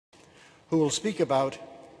who will speak about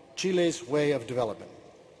Chile's way of development.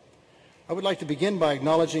 I would like to begin by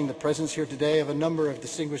acknowledging the presence here today of a number of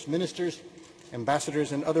distinguished ministers,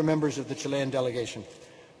 ambassadors, and other members of the Chilean delegation.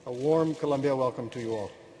 A warm Colombia welcome to you all.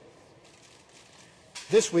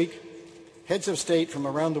 This week, heads of state from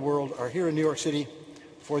around the world are here in New York City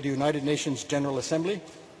for the United Nations General Assembly,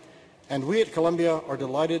 and we at Columbia are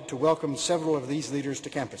delighted to welcome several of these leaders to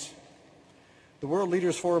campus. The World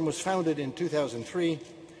Leaders Forum was founded in 2003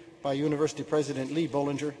 by University President Lee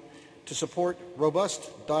Bollinger to support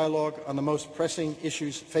robust dialogue on the most pressing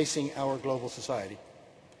issues facing our global society.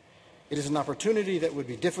 It is an opportunity that would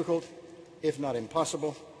be difficult, if not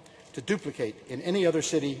impossible, to duplicate in any other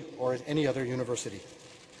city or at any other university.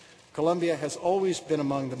 Columbia has always been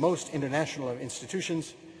among the most international of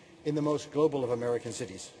institutions in the most global of American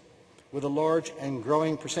cities, with a large and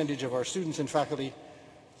growing percentage of our students and faculty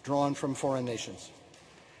drawn from foreign nations.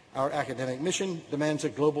 Our academic mission demands a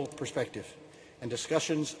global perspective, and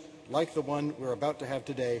discussions like the one we're about to have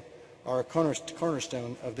today are a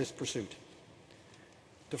cornerstone of this pursuit.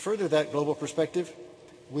 To further that global perspective,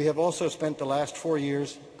 we have also spent the last 4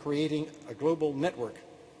 years creating a global network,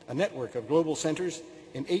 of global centers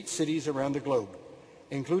in 8 cities around the globe,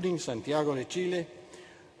 including Santiago de Chile,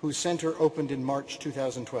 whose center opened in March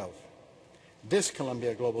 2012. This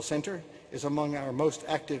Columbia Global Center is among our most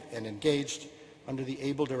active and engaged under the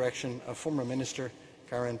able direction of former Minister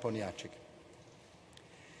Karen Poniatchik.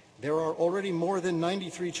 There are already more than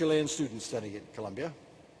 93 Chilean students studying at Columbia,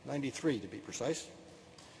 93 to be precise.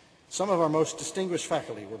 Some of our most distinguished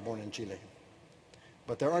faculty were born in Chile,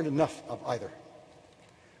 but there aren't enough of either.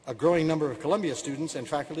 A growing number of Columbia students and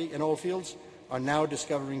faculty in all fields are now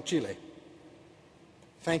discovering Chile.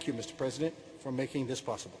 Thank you, Mr. President, for making this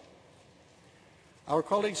possible. Our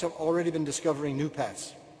colleagues have already been discovering new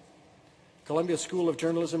paths. Columbia School of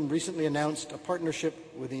Journalism recently announced a partnership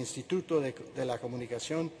with the Instituto de la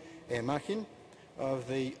Comunicación e Imagen of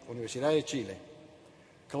the Universidad de Chile.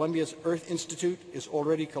 Columbia's Earth Institute is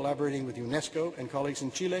already collaborating with UNESCO and colleagues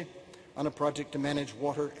in Chile on a project to manage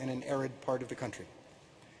water in an arid part of the country.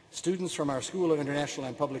 Students from our School of International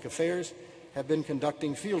and Public Affairs have been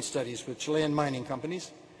conducting field studies with Chilean mining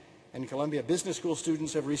companies, and Columbia Business School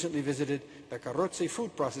students have recently visited the Carroce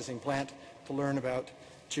food processing plant to learn about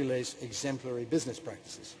Chile's exemplary business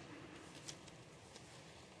practices.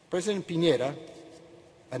 President Piñera,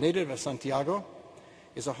 a native of Santiago,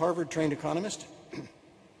 is a Harvard-trained economist,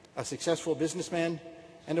 a successful businessman,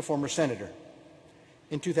 and a former senator.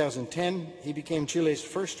 In 2010, he became Chile's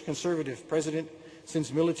first conservative president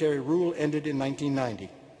since military rule ended in 1990.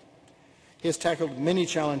 He has tackled many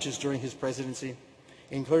challenges during his presidency,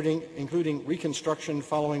 including reconstruction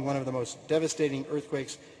following one of the most devastating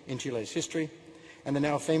earthquakes in Chile's history, and the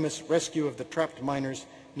now famous rescue of the trapped miners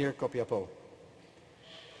near Copiapó.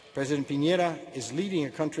 President Piñera is leading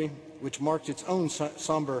a country which marked its own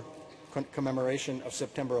somber commemoration of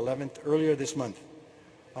September 11th earlier this month,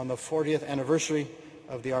 on the 40th anniversary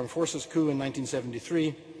of the Armed Forces coup in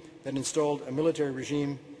 1973 that installed a military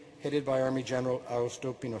regime headed by Army General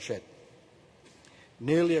Augusto Pinochet.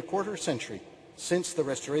 Nearly a quarter century since the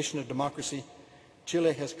restoration of democracy,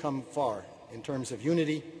 Chile has come far in terms of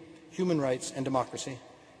unity, human rights, and democracy,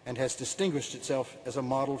 and has distinguished itself as a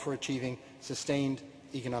model for achieving sustained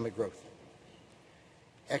economic growth.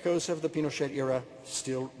 Echoes of the Pinochet era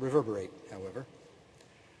still reverberate, however.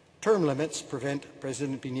 Term limits prevent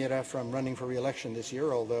President Piñera from running for re-election this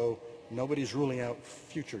year, although nobody's ruling out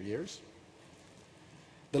future years.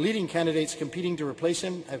 The leading candidates competing to replace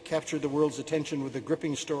him have captured the world's attention with a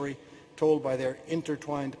gripping story told by their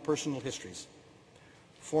intertwined personal histories.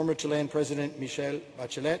 Former Chilean President Michelle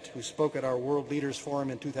Bachelet, who spoke at our World Leaders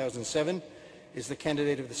Forum in 2007, is the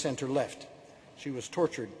candidate of the center-left. She was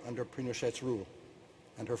tortured under Pinochet's rule,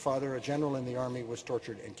 and her father, a general in the army, was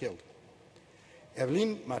tortured and killed.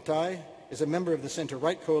 Evelyn Matthei is a member of the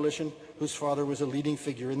center-right coalition whose father was a leading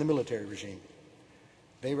figure in the military regime.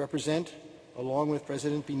 They represent, along with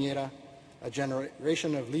President Piñera, a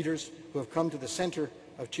generation of leaders who have come to the center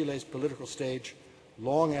of Chile's political stage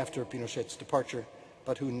long after Pinochet's departure,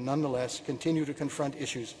 but who nonetheless continue to confront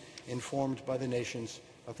issues informed by the nation's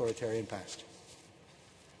authoritarian past.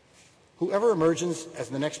 Whoever emerges as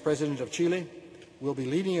the next president of Chile will be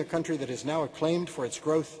leading a country that is now acclaimed for its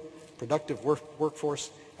growth, productive workforce,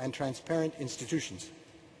 and transparent institutions.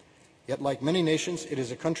 Yet, like many nations, it is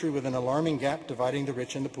a country with an alarming gap dividing the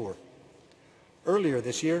rich and the poor. Earlier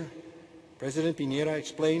this year, President Piñera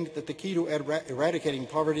explained that the key to eradicating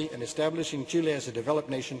poverty and establishing Chile as a developed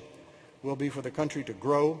nation will be for the country to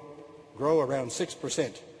grow around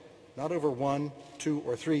 6%, not over 1, 2,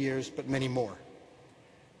 or 3 years, but many more.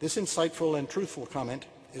 This insightful and truthful comment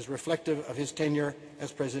is reflective of his tenure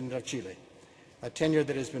as President of Chile, a tenure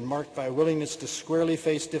that has been marked by a willingness to squarely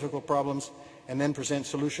face difficult problems and then present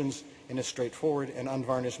solutions in a straightforward and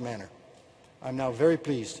unvarnished manner. I'm now very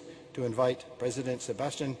pleased to invite President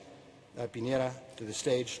Sebastian Piñera to the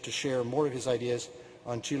stage to share more of his ideas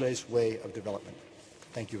on Chile's way of development.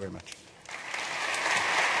 Thank you very much.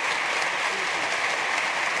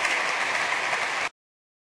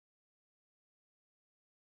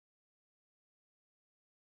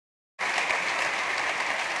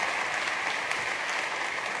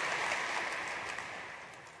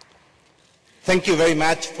 Thank you very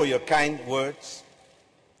much for your kind words.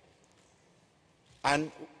 And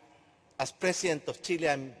as President of Chile,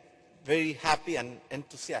 I'm very happy and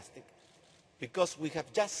enthusiastic because we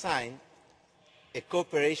have just signed a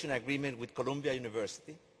cooperation agreement with Columbia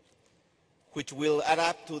University, which will add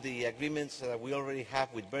up to the agreements that we already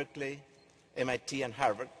have with Berkeley, MIT, and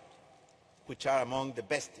Harvard, which are among the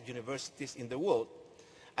best universities in the world.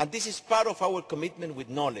 And this is part of our commitment with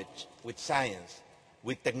knowledge, with science,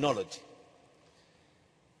 with technology.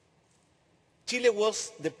 Chile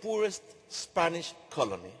was the poorest Spanish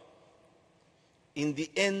colony in the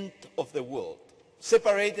end of the world,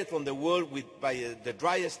 separated from the world by the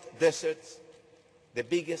driest deserts, the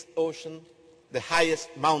biggest ocean, the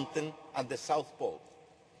highest mountain, and the South Pole.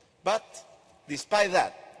 But despite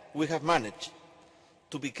that, we have managed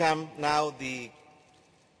to become now the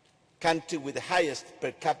country with the highest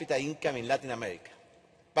per capita income in Latin America.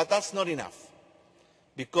 But that's not enough,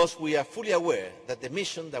 because we are fully aware that the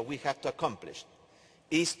mission that we have to accomplish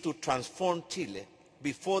is to transform Chile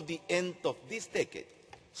before the end of this decade.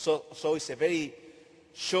 So it's a very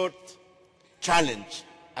short challenge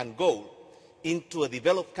and goal into a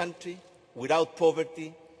developed country without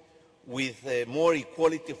poverty, with more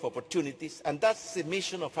equality of opportunities, and that's the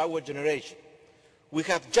mission of our generation. We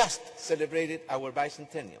have just celebrated our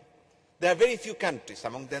bicentennial. There are very few countries,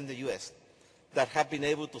 among them the US, that have been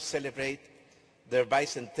able to celebrate their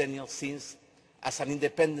bicentennial since as an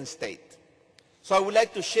independent state. So I would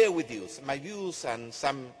like to share with you my views and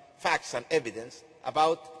some facts and evidence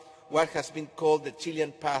about what has been called the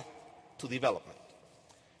Chilean path to development.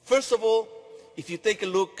 First of all, if you take a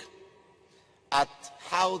look at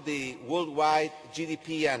how the worldwide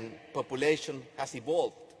GDP and population has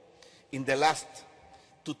evolved in the last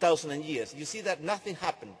 2,000 years, you see that nothing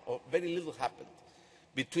happened, or very little happened,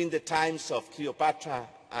 between the times of Cleopatra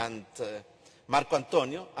and Marco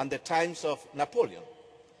Antonio and the times of Napoleon.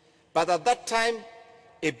 But at that time,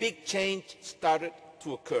 a big change started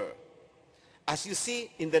to occur. As you see,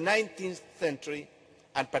 in the 19th century,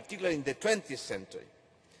 and particularly in the 20th century,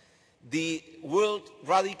 the world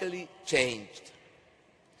radically changed.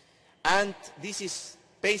 And this is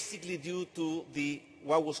basically due to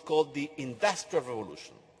what was called the Industrial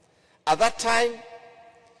Revolution. At that time,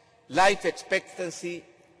 life expectancy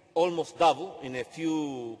almost doubled in a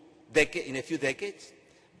few decades.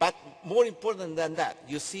 But more important than that,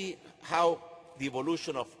 you see how the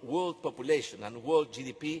evolution of world population and world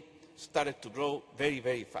GDP started to grow very,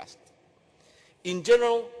 very fast. In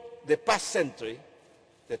general, the past century,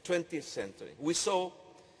 the 20th century, we saw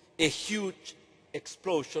a huge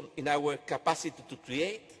explosion in our capacity to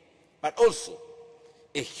create, but also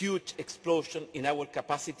a huge explosion in our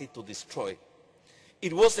capacity to destroy.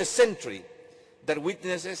 It was a century that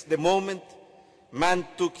witnesses the moment man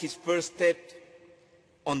took his first step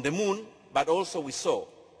on the moon, but also we saw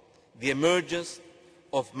the emergence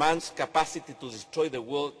of man's capacity to destroy the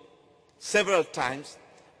world several times,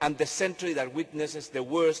 and the century that witnesses the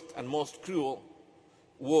worst and most cruel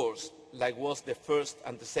wars, like was the First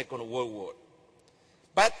and the Second World War.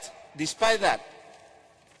 But despite that,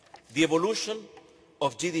 the evolution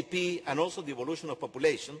of GDP and also the evolution of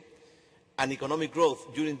population and economic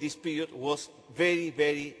growth during this period was very,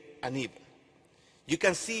 very uneven. You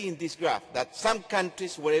can see in this graph that some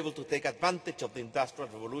countries were able to take advantage of the Industrial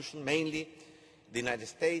Revolution, mainly the United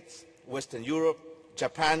States, Western Europe,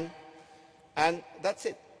 Japan, and that's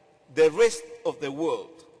it. The rest of the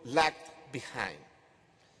world lagged behind.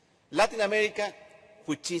 Latin America,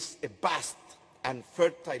 which is a vast and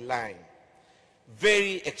fertile land,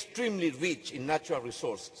 very extremely rich in natural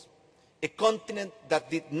resources, a continent that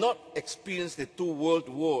did not experience the two world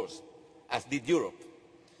wars as did Europe,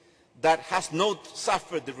 that has not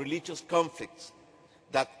suffered the religious conflicts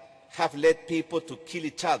that have led people to kill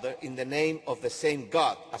each other in the name of the same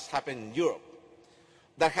God, as happened in Europe,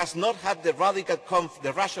 that has not had the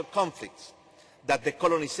racial conflicts that the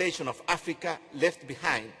colonization of Africa left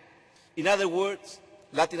behind. In other words,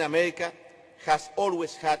 Latin America has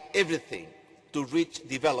always had everything to reach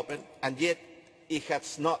development, and yet it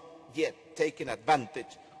has not yet taken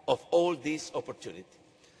advantage of all these opportunities.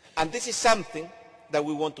 And this is something that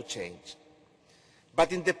we want to change.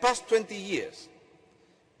 But in the past 20 years,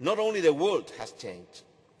 not only the world has changed.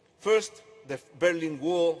 First, the Berlin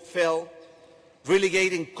Wall fell,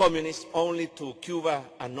 relegating communists only to Cuba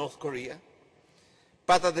and North Korea.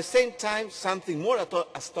 But at the same time, something more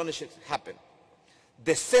astonishing happened.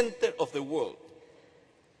 The center of the world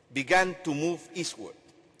began to move eastward,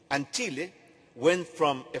 and Chile went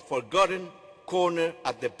from a forgotten corner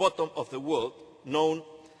at the bottom of the world, known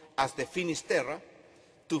as the Finisterra,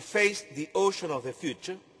 to face the ocean of the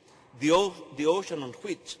future, the ocean on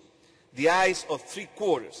which the eyes of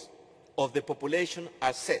 3/4 of the population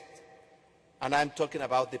are set. And I'm talking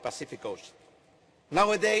about the Pacific Ocean.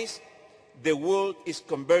 Nowadays, the world is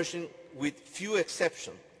converging with few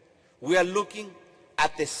exceptions. We are looking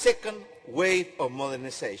at the second wave of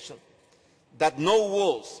modernization that no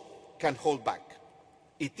walls can hold back.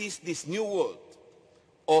 It is this new world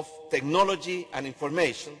of technology and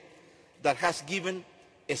information that has given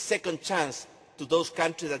a second chance to those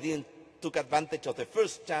countries that didn't took advantage of the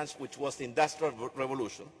first chance, which was the Industrial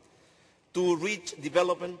Revolution, to reach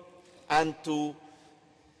development and to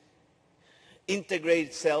integrate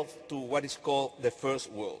itself to what is called the First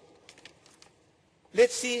World.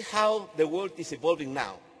 Let's see how the world is evolving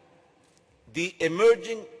now. The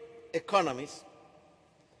emerging economies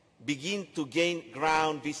begin to gain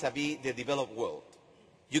ground vis-à-vis the developed world.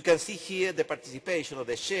 You can see here the participation of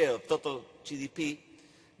the share of total GDP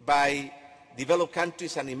by developed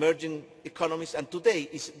countries and emerging economies, and today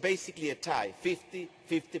it's basically a tie,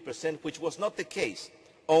 50-50%, which was not the case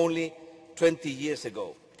only 20 years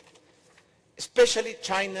ago. Especially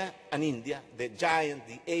China and India, the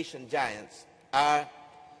Asian giants, are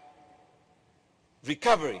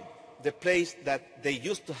recovering the place that they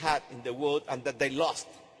used to have in the world and that they lost.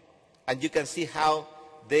 And you can see how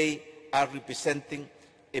they are representing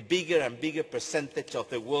a bigger and bigger percentage of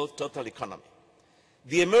the world's total economy.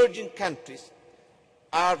 The emerging countries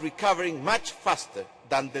are recovering much faster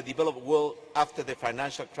than the developed world after the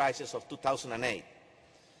financial crisis of 2008.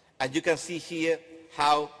 And you can see here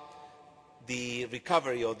how the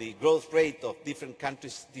recovery or the growth rate of different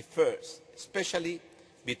countries differs, especially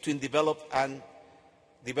between developed and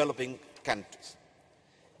developing countries.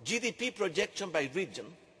 GDP projection by region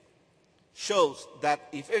shows that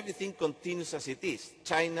if everything continues as it is,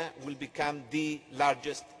 China will become the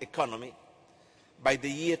largest economy by the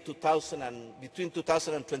year between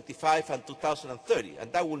 2025 and 2030,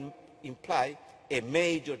 and that will imply a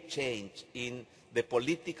major change in the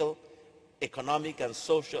political, economic and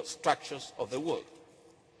social structures of the world.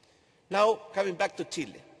 Now, coming back to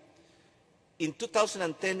Chile. In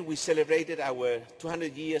 2010, we celebrated our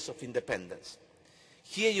 200 years of independence.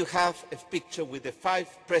 Here you have a picture with the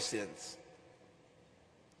 5 presidents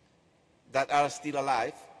that are still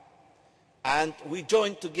alive, and we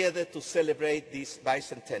joined together to celebrate this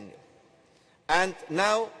bicentennial. And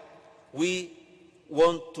now we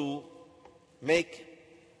want to take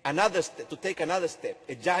another step,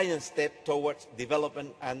 a giant step towards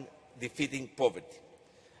development and defeating poverty.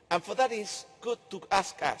 And for that it's good to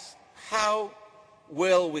ask us how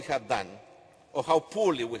well we have done or how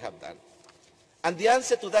poorly we have done. And the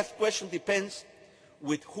answer to that question depends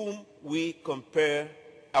with whom we compare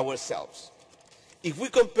ourselves. If we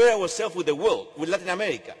compare ourselves with the world, with Latin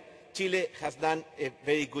America, Chile has done a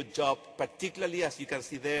very good job, particularly as you can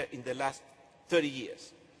see there in the last 30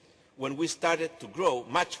 years, when we started to grow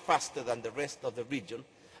much faster than the rest of the region,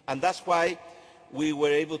 and that's why we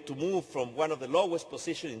were able to move from one of the lowest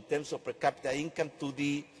positions in terms of per capita income to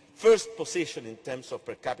the first position in terms of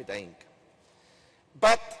per capita income.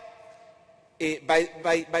 But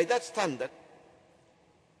by that standard,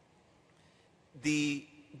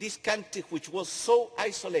 this country, which was so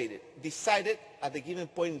isolated, decided at a given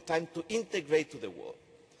point in time to integrate to the world.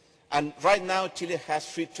 And right now, Chile has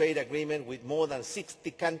free trade agreement with more than 60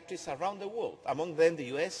 countries around the world, among them the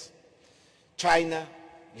US, China,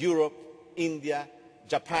 Europe, India,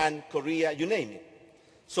 Japan, Korea, you name it.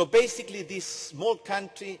 So basically, this small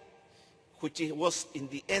country, which was in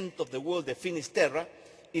the end of the world, the Finisterra,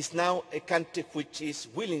 is now a country which is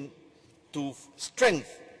willing to strengthen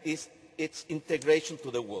its integration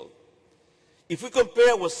to the world. If we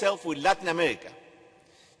compare ourselves with Latin America,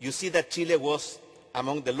 you see that Chile was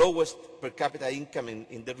among the lowest per capita income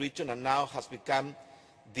in the region and now has become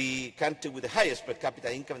the country with the highest per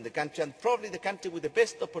capita income in the country and probably the country with the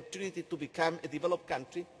best opportunity to become a developed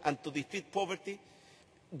country and to defeat poverty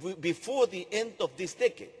before the end of this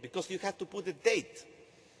decade, because you have to put a date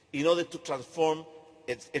in order to transform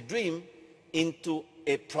a dream into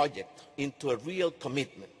a project, into a real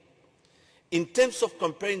commitment. In terms of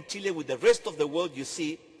comparing Chile with the rest of the world, you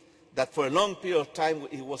see that for a long period of time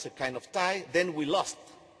it was a kind of tie, then we lost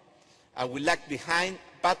and we lagged behind,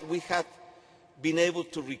 but we have been able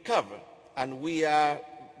to recover and we are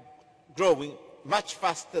growing much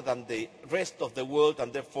faster than the rest of the world,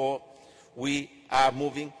 and therefore we are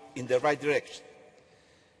moving in the right direction.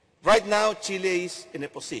 Right now, Chile is in a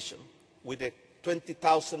position with a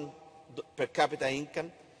 20,000 per capita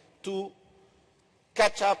income to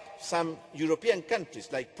catch up some European countries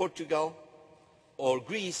like Portugal or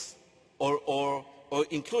Greece or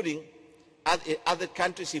including other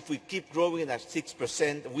countries. If we keep growing at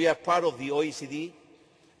 6%, we are part of the OECD,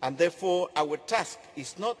 and therefore our task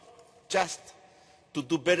is not just to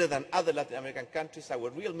do better than other Latin American countries. Our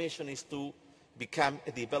real mission is to become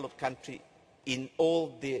a developed country in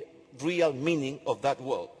all the real meaning of that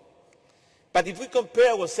word. But if we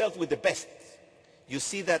compare ourselves with the best, you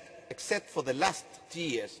see that except for the last 3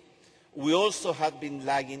 years, we also have been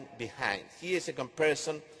lagging behind. Here is a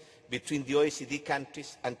comparison between the OECD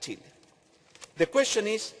countries and Chile. The question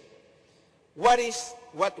is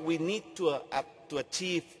what we need to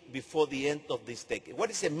achieve before the end of this decade? What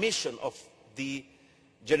is the mission of the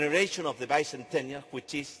generation of the bicentennial,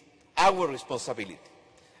 which is our responsibility?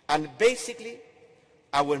 And basically,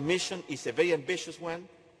 our mission is a very ambitious one,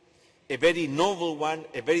 a very noble one,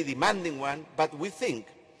 a very demanding one, but we think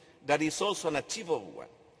that it's also an achievable one,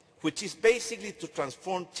 which is basically to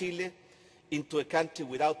transform Chile into a country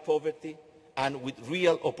without poverty and with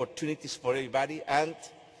real opportunities for everybody, and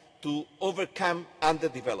to overcome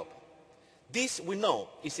underdevelopment. This, we know,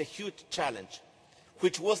 is a huge challenge,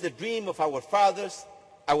 which was the dream of our fathers,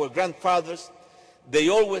 our grandfathers. They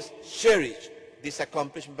always cherished this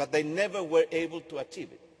accomplishment, but they never were able to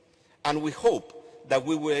achieve it. And we hope that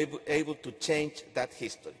we were able to change that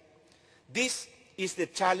history. This is the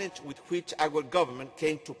challenge with which our government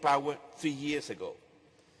came to power 3 years ago.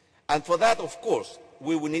 And for that, of course,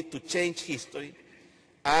 we will need to change history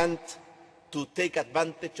and to take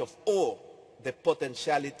advantage of all the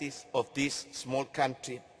potentialities of this small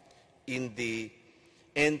country in the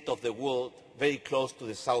end of the world, very close to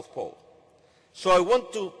the South Pole. So I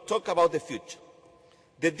want to talk about the future.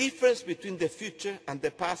 The difference between the future and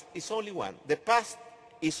the past is only one. The past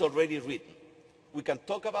is already written. We can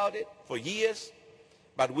talk about it for years,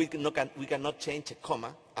 but we cannot change a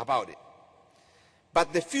comma about it.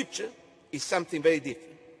 But the future is something very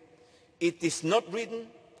different. It is not written,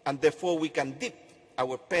 and therefore we can dip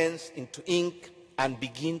our pens into ink and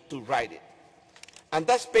begin to write it. And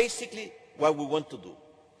that's basically what we want to do.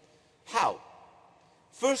 How?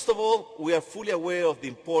 First of all, we are fully aware of the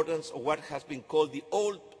importance of what has been called the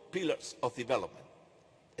old pillars of development.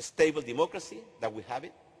 A stable democracy, that we have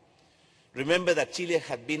it. Remember that Chile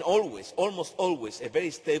had been always, almost always, a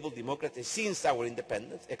very stable democracy since our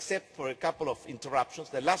independence, except for a couple of interruptions.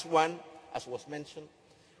 The last one, as was mentioned,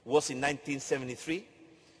 was in 1973,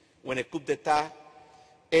 when a coup d'etat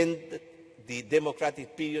ended the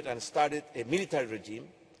democratic period and started a military regime.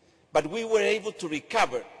 But we were able to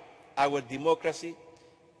recover our democracy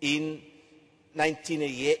in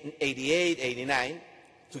 1988, 89,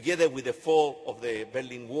 together with the fall of the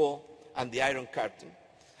Berlin Wall and the Iron Curtain.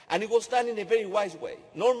 And it was done in a very wise way.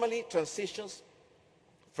 Normally, transitions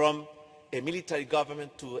from a military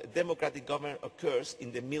government to a democratic government occurs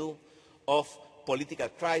in the middle of political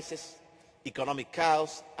crisis, economic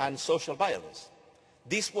chaos, and social violence.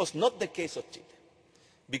 This was not the case of Chile,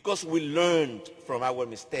 because we learned from our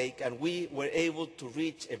mistake and we were able to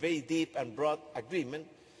reach a very deep and broad agreement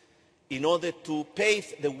in order to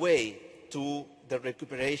pave the way to the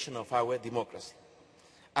recuperation of our democracy.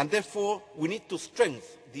 And therefore, we need to strengthen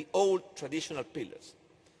the old traditional pillars: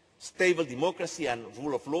 stable democracy and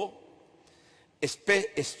rule of law,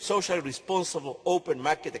 a socially responsible open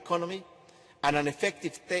market economy, and an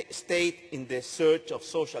effective state in the search of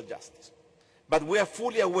social justice. But we are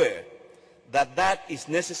fully aware that that is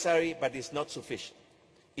necessary but is not sufficient.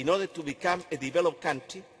 In order to become a developed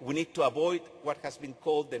country, we need to avoid what has been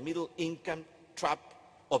called the middle income trap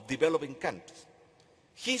of developing countries.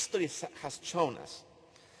 History has shown us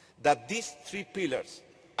that these three pillars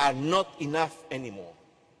are not enough anymore.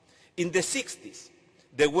 In the 60s,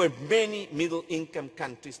 there were many middle-income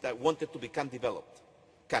countries that wanted to become developed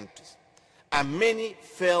countries, and many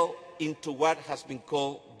fell into what has been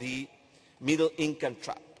called the middle-income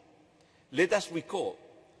trap. Let us recall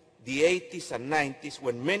the 80s and 90s,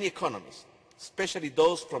 when many economies, especially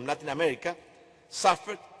those from Latin America,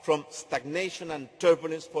 suffered from stagnation and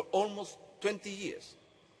turbulence for almost 20 years.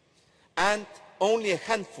 And only a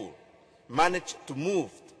handful managed to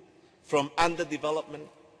move from underdevelopment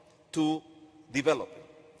to development.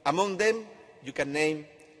 Among them, you can name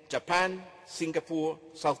Japan, Singapore,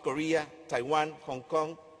 South Korea, Taiwan, Hong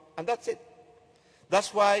Kong, and that's it.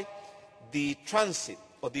 That's why the transit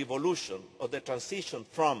or the evolution or the transition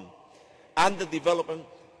from underdevelopment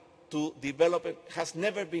to development has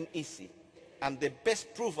never been easy. And the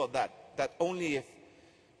best proof of that only a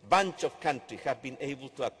bunch of countries have been able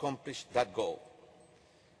to accomplish that goal.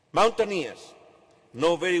 Mountaineers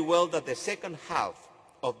know very well that the second half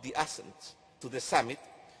of the ascent to the summit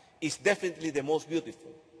is definitely the most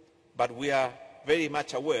beautiful, but we are very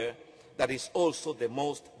much aware that it's also the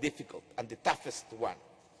most difficult and the toughest one.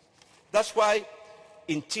 That's why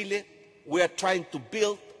in Chile we are trying to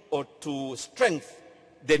build or to strengthen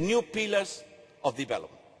the new pillars of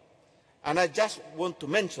development. And I just want to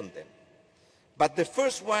mention them. But the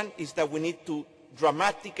first one is that we need to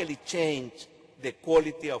dramatically change the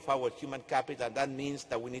quality of our human capital, and that means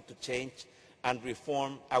that we need to change and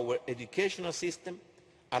reform our educational system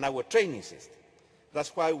and our training system.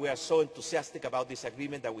 That's why we are so enthusiastic about this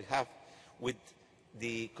agreement that we have with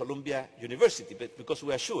the Columbia University, because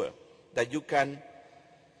we are sure that you can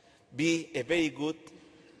be a very good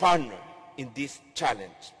partner in this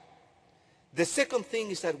challenge. The second thing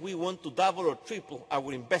is that we want to double or triple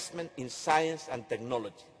our investment in science and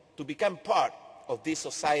technology to become part of this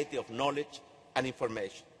society of knowledge and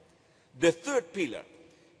information. The third pillar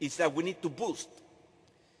is that we need to boost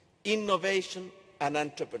innovation and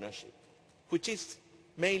entrepreneurship, which is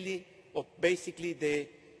mainly or basically the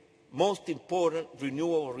most important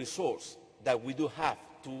renewable resource that we do have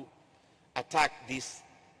to attack this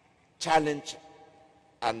challenge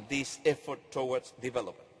and this effort towards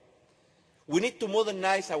development. We need to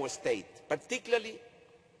modernize our state, particularly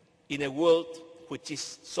in a world which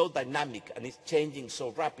is so dynamic and is changing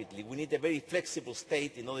so rapidly. We need a very flexible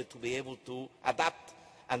state in order to be able to adapt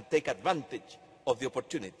and take advantage of the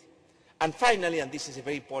opportunity. And finally, and this is a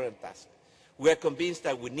very important task, we are convinced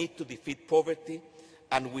that we need to defeat poverty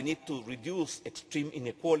and we need to reduce extreme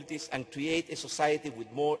inequalities and create a society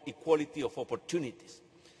with more equality of opportunities.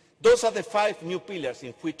 Those are the 5 new pillars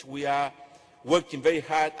in which we are working very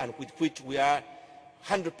hard and with which we are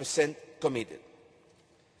 100% committed.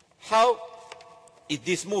 How is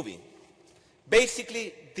this moving?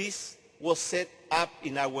 Basically, this was set up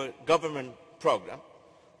in our government program,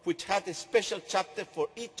 which had a special chapter for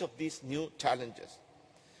each of these new challenges.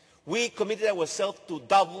 We committed ourselves to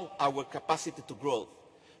double our capacity to grow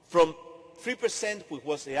from 3%, which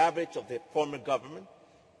was the average of the former government,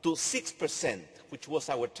 to 6%, which was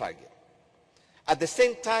our target. At the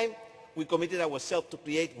same time, we committed ourselves to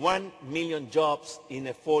create 1 million jobs in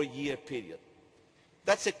a 4-year period.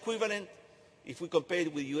 That's equivalent, if we compare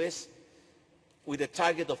it with the US, with a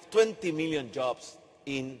target of 20 million jobs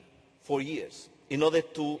in 4 years in order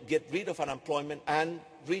to get rid of unemployment and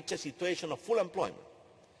reach a situation of full employment.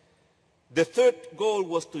 The third goal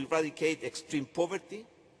was to eradicate extreme poverty,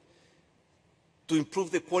 to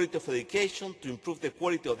improve the quality of education, to improve the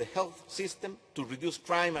quality of the health system, to reduce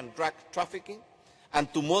crime and drug trafficking,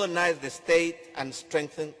 and to modernize the state and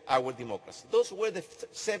strengthen our democracy. Those were the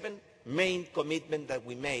 7 main commitments that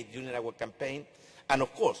we made during our campaign. And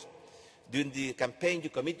of course, during the campaign, you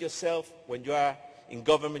commit yourself. When you are in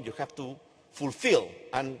government, you have to fulfill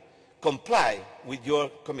and comply with your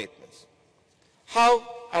commitments. How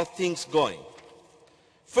are things going?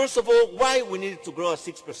 First of all, why we needed to grow at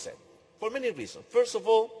 6%? For many reasons. First of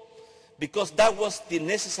all, because that was the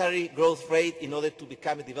necessary growth rate in order to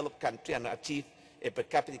become a developed country and achieve a per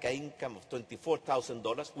capita income of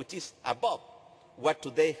 $24,000, which is above what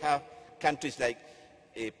today have countries like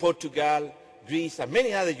Portugal, Greece, and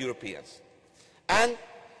many other Europeans. And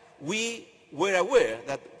we were aware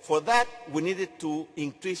that for that we needed to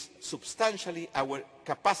increase substantially our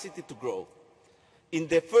capacity to grow. In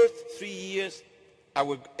the first 3 years,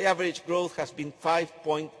 our average growth has been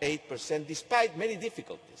 5.8%, despite many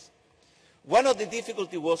difficulties. One of the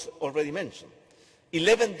difficulties was already mentioned.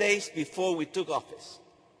 11 days before we took office,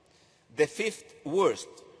 the 5th worst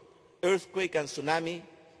earthquake and tsunami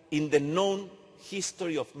in the known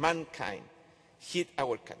history of mankind hit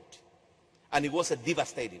our country. And it was a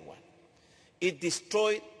devastating one. It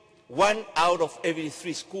destroyed 1 out of every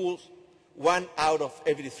 3 schools, 1 out of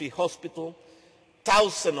every 3 hospitals,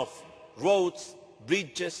 thousands of roads,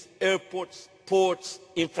 bridges, airports, ports,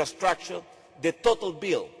 infrastructure. The total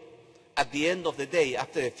bill at the end of the day,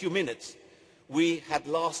 after a few minutes, we had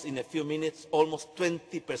lost in a few minutes almost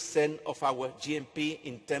 20% of our GNP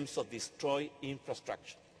in terms of destroyed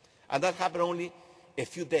infrastructure. And that happened only a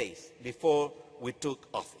few days before we took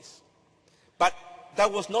office. But that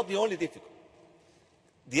was not the only difficulty.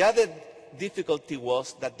 The other difficulty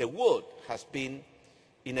was that the world has been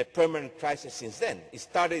in a permanent crisis since then. It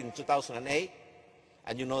started in 2008,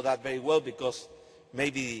 and you know that very well because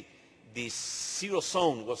maybe the zero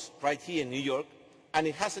zone was right here in New York, and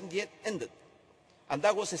it hasn't yet ended. And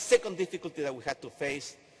that was a second difficulty that we had to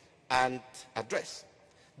face and address.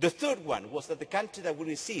 The third one was that the country that we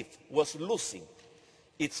received was losing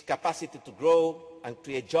its capacity to grow and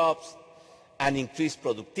create jobs and increase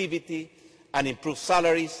productivity and improve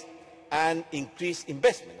salaries and increase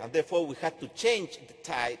investment. And therefore we had to change the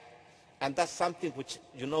tide, and that's something which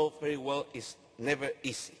you know very well is never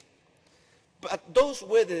easy. But those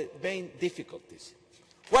were the main difficulties.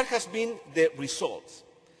 What has been the results?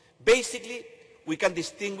 Basically, we can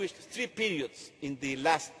distinguish three periods in the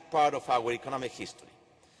last part of our economic history.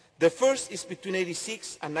 The first is between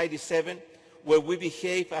 86 and 97, where we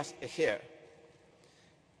behaved as a hare.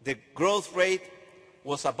 The growth rate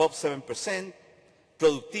was above 7%,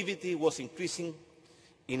 productivity was increasing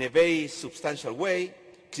in a very substantial way,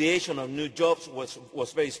 creation of new jobs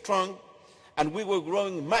was very strong, and we were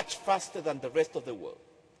growing much faster than the rest of the world.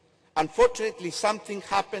 Unfortunately, something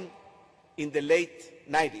happened in the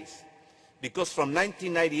late 90s, because from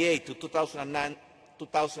 1998 to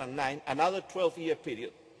 2009, another 12-year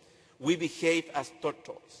period, we behaved as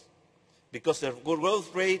tortoises, because the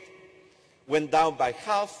growth rate went down by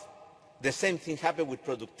half. The same thing happened with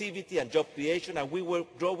productivity and job creation, and we were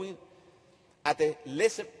growing at a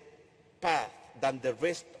lesser path than the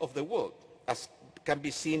rest of the world, as can be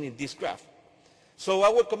seen in this graph. So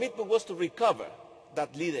our commitment was to recover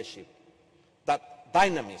that leadership, that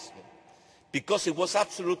dynamism, because it was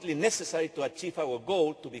absolutely necessary to achieve our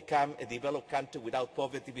goal to become a developed country without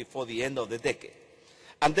poverty before the end of the decade.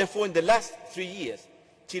 And therefore, in the last 3 years,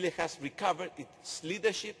 Chile has recovered its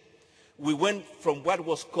leadership. We went from what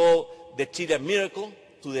was called the Chilean miracle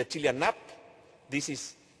to the Chilean nap. This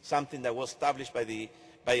is something that was established by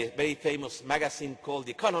a very famous magazine called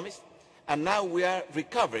The Economist. And now we are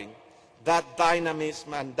recovering that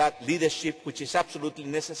dynamism and that leadership which is absolutely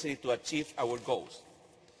necessary to achieve our goals.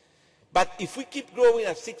 But if we keep growing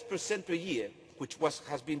at 6% per year, which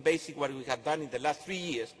has been basically what we have done in the last 3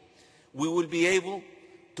 years, we will be able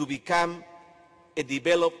to become a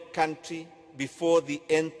developed country before the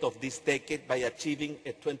end of this decade by achieving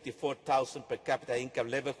a 24,000 per capita income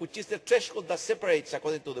level, which is the threshold that separates,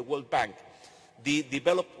 according to the World Bank, the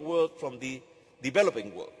developed world from the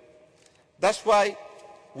developing world. That's why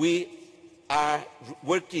we are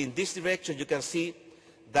working in this direction. You can see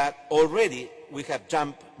that already we have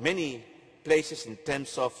jumped many places in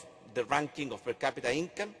terms of the ranking of per capita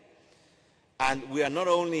income, and we are not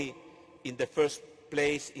only in the first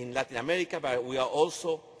place in Latin America, but we are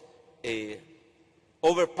also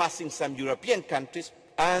overpassing some European countries,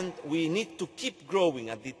 and we need to keep growing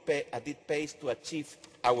at this pace to achieve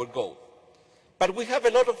our goal. But we have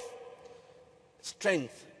a lot of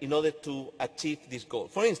strength in order to achieve this goal.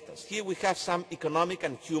 For instance, here we have some economic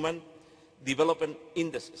and human development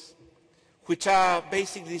indices, which are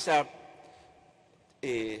basically, these are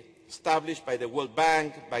established by the World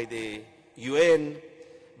Bank, by the UN,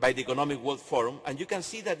 by the Economic World Forum, and you can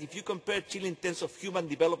see that if you compare Chile in terms of Human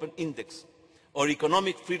Development Index, or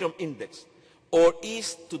Economic Freedom Index, or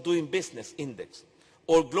Ease to Doing Business Index,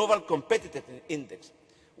 or Global Competitiveness Index,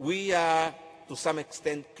 we are to some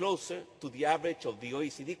extent closer to the average of the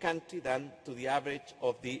OECD country than to the average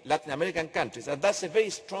of the Latin American countries. And that's a very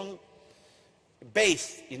strong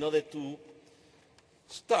base in order to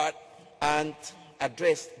start and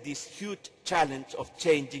address this huge challenge of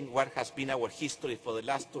changing what has been our history for the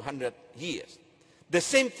last 200 years. The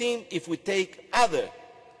same thing if we take other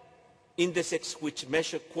indices which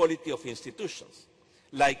measure quality of institutions,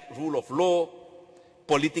 like rule of law,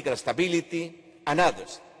 political stability, and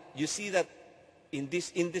others. You see that in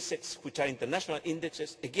these indices, which are international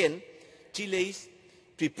indexes, again, Chile is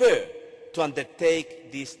prepared to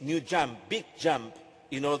undertake this new jump, big jump,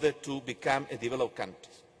 in order to become a developed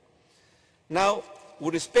country. Now,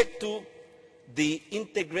 with respect to the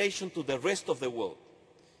integration to the rest of the world,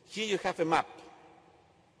 here you have a map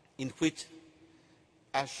in which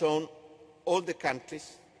are shown all the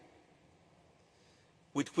countries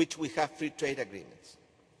with which we have free trade agreements.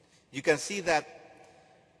 You can see that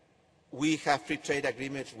we have free trade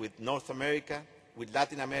agreements with North America, with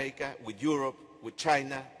Latin America, with Europe, with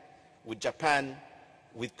China, with Japan,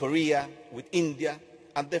 with Korea, with India,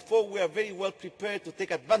 and therefore we are very well prepared to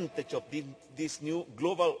take advantage of this new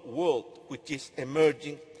global world which is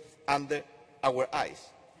emerging under our eyes.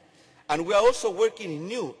 And we are also working in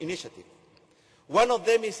new initiatives. One of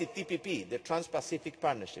them is the TPP, the Trans-Pacific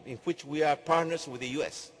Partnership, in which we are partners with the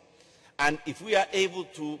US. And if we are able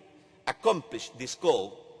to accomplish this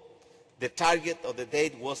goal, the target of the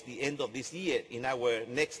date was the end of this year in our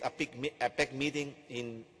next APEC meeting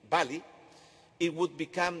in Bali. it would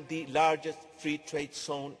become the largest free trade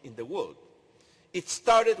zone in the world. It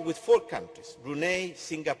started with 4 countries, Brunei,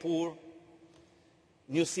 Singapore,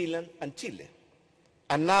 New Zealand, and Chile.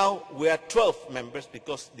 And now we are 12 members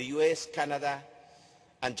because the US, Canada,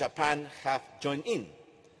 and Japan have joined in.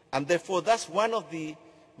 And therefore, that's one of the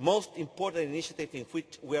most important initiatives in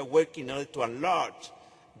which we are working in order to enlarge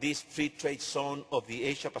this free trade zone of the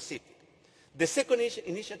Asia-Pacific. The second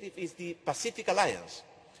initiative is the Pacific Alliance,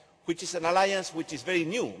 which is an alliance which is very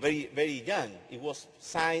new, very young. It was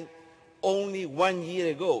signed only 1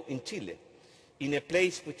 year ago in Chile, in a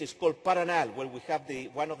place which is called Paranal, where we have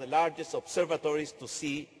one of the largest observatories to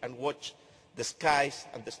see and watch the skies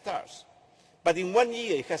and the stars. But in 1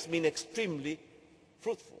 year, it has been extremely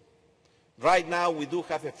fruitful. Right now, we do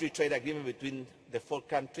have a free trade agreement between the 4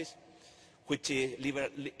 countries, which has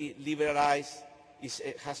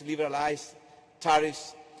liberalized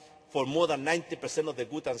tariffs for more than 90% of the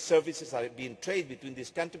goods and services that are being traded between these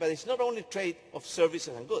countries. But it's not only trade of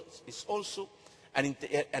services and goods. It's also an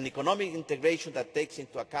economic integration that takes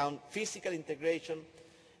into account physical integration,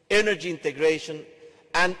 energy integration,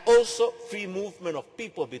 and also free movement of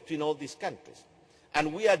people between all these countries.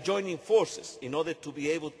 And we are joining forces in order to be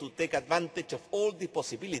able to take advantage of all the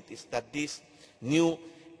possibilities that this new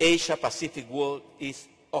Asia-Pacific world is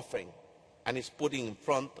offering and is putting in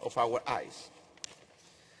front of our eyes.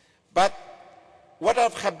 But what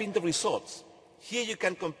have been the results? Here you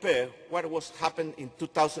can compare what happened in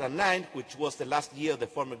 2009, which was the last year of the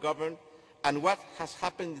former government, and what has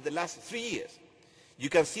happened in the last 3 years. You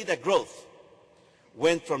can see that growth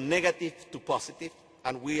went from negative to positive,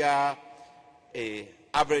 and we are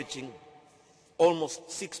averaging almost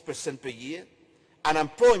 6% per year.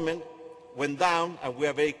 Unemployment went down, and we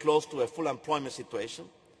are very close to a full employment situation.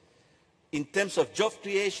 In terms of job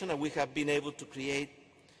creation, we have been able to create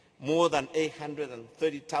more than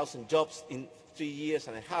 830,000 jobs in 3 years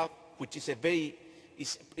and a half, which is the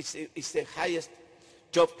highest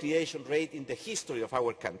job creation rate in the history of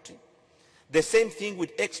our country. The same thing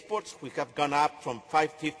with exports. We have gone up from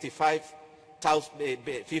 $55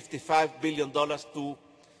 billion to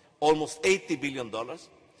almost $80 billion.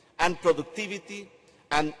 And productivity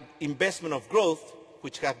and investment of growth,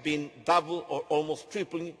 which have been double or almost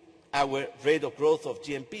tripling our rate of growth of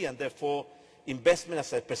GNP, and therefore investment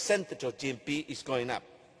as a percentage of GNP is going up.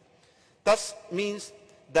 That means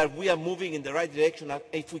that we are moving in the right direction, and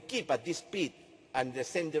if we keep at this speed and the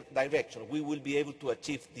same direction, we will be able to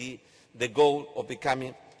achieve the goal of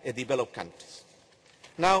becoming a developed country.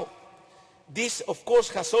 Now, this of course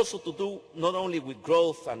has also to do not only with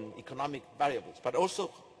growth and economic variables, but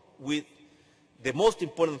also with the most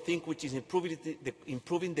important thing, which is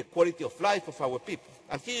improving the quality of life of our people.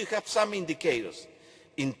 And here you have some indicators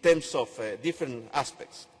in terms of different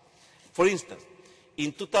aspects. For instance,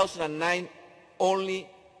 in 2009, only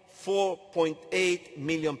 4.8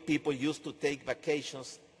 million people used to take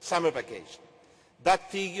vacations, summer vacations.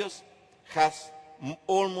 That figure has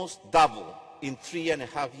almost doubled in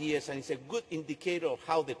 3.5 years, and it's a good indicator of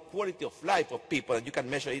how the quality of life of people, and you can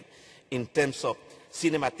measure it in terms of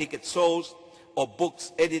cinema tickets sold, or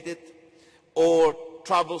books edited, or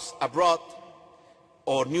travels abroad,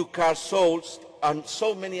 or new cars sold, and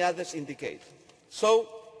so many others indicate. So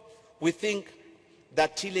we think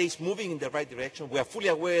that Chile is moving in the right direction. We are fully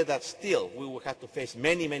aware that still we will have to face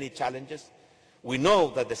many, many challenges. We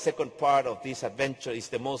know that the second part of this adventure is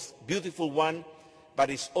the most beautiful one, but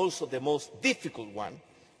it's also the most difficult one.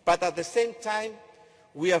 But at the same time,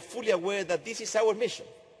 we are fully aware that this is our mission.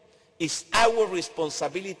 It's our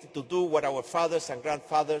responsibility to do what our fathers and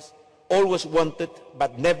grandfathers always wanted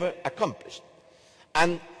but never accomplished.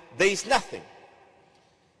 And there is nothing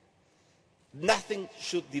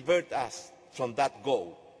should divert us from that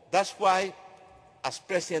goal. That's why, as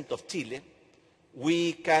President of Chile,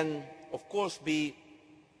 we can, of course, we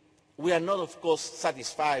are not, of course,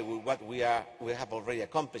 satisfied with what we have already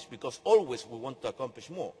accomplished, because always we want to accomplish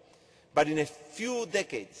more. But in a few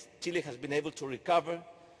decades, Chile has been able to recover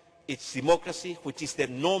its democracy, which is the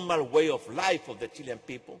normal way of life of the Chilean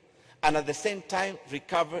people, and at the same time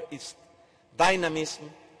recover its dynamism,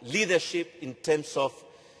 leadership in terms of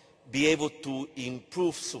be able to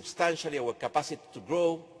improve substantially our capacity to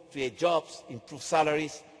grow, create jobs, improve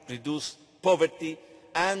salaries, reduce poverty,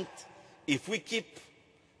 and if we keep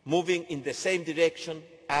moving in the same direction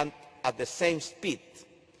and at the same speed,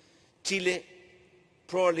 Chile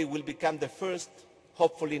probably will become the first,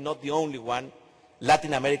 hopefully not the only one,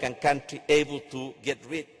 Latin American country able to get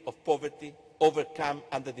rid of poverty, overcome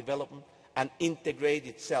underdevelopment, and integrate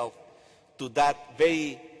itself to that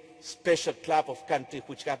very special club of countries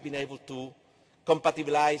which have been able to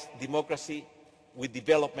compatibilize democracy, with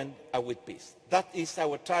development and with peace. That is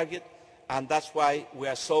our target, and that's why we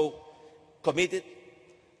are so committed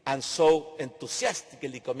and so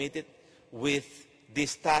enthusiastically committed with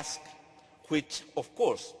this task, which, of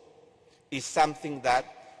course, is something that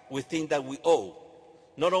we think that we owe,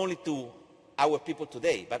 not only to our people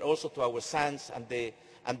today, but also to our sons and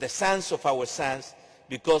the sons of our sons,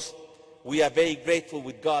 because we are very grateful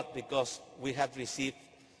with God because we have received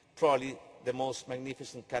probably the most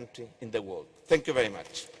magnificent country in the world. Thank you very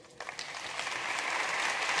much.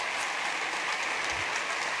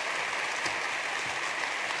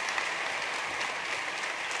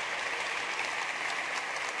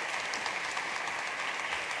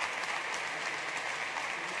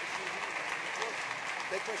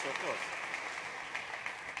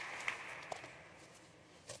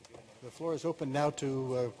 The floor is open now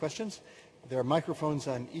to questions. There are microphones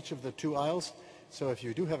on each of the two aisles, so if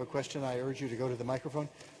you do have a question, I urge you to go to the microphone.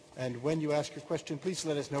 And when you ask your question, please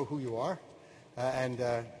let us know who you are and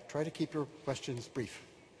try to keep your questions brief.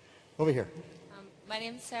 Over here. My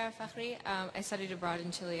name is Sarah Fakhri. I studied abroad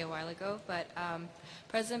in Chile a while ago, but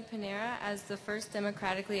President Piñera, as the first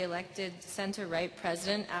democratically elected center-right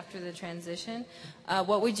president after the transition,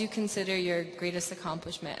 what would you consider your greatest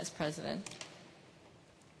accomplishment as president?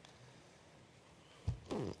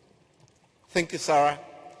 Thank you, Sarah.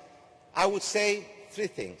 I would say three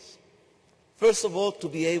things. First of all, to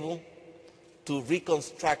be able to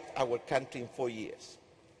reconstruct our country in 4 years.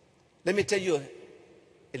 Let me tell you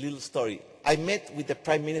a little story. I met with the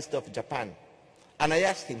Prime Minister of Japan, and I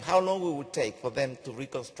asked him how long it would take for them to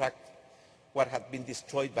reconstruct what had been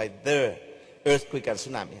destroyed by their earthquake and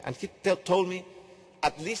tsunami. And he told me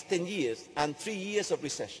at least 10 years and 3 years of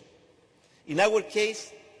recession. In our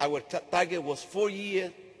case, our target was 4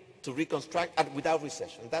 years to reconstruct and without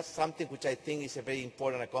recession. That's something which I think is a very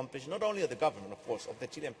important accomplishment, not only of the government, of course, of the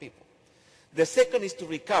Chilean people. The second is to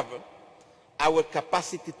recover our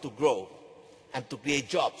capacity to grow and to create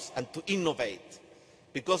jobs and to innovate,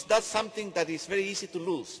 because that's something that is very easy to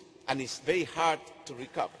lose and is very hard to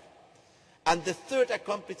recover. And the third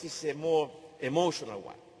accomplishment is a more emotional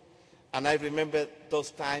one. And I remember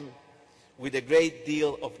those times with a great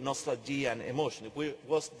deal of nostalgia and emotion. It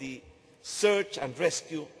was the search and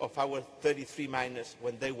rescue of our 33 miners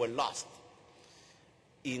when they were lost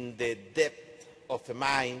in the depth of a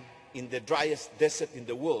mine in the driest desert in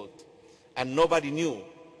the world, and nobody knew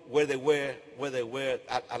where they were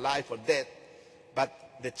alive or dead,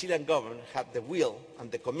 but the Chilean government had the will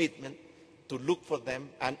and the commitment to look for them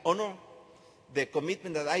and honor the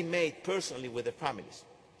commitment that I made personally with the families.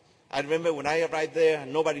 I remember when I arrived there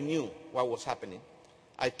and nobody knew what was happening,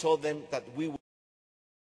 I told them that we would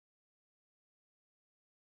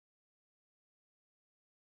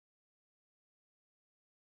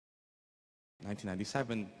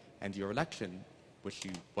 1997 and your election, which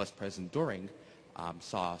you was president during,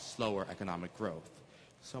 saw slower economic growth.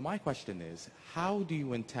 So my question is, how do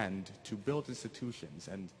you intend to build institutions,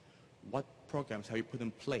 and what programs have you put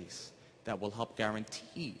in place that will help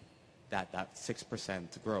guarantee that that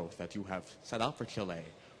 6% growth that you have set out for Chile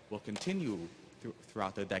will continue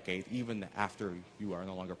throughout the decade, even after you are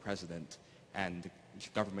no longer president and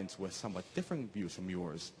governments with somewhat different views from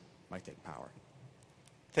yours might take power?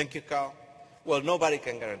 Thank you, Carl. Well, nobody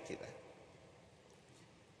can guarantee that.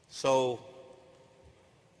 So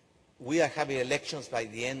we are having elections by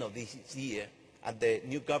the end of this year, and the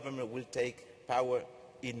new government will take power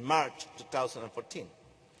in March 2014.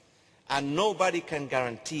 And nobody can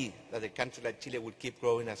guarantee that a country like Chile will keep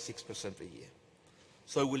growing at 6% a year.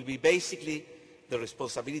 So it will be basically the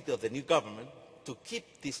responsibility of the new government to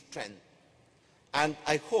keep this trend. And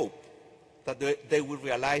I hope that they will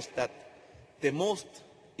realize that the most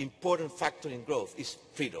important factor in growth is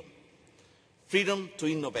freedom. Freedom to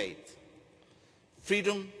innovate.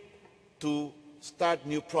 Freedom to start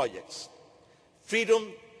new projects. Freedom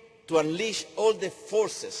to unleash all the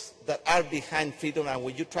forces that are behind freedom, and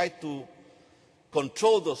when you try to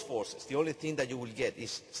control those forces, the only thing that you will get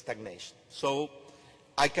is stagnation. So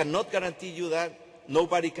I cannot guarantee you that.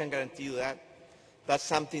 Nobody can guarantee you that. That's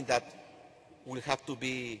something that will have to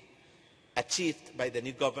be achieved by the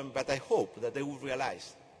new government, but I hope that they will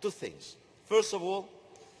realize two things. First of all,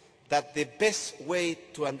 that the best way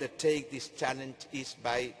to undertake this challenge is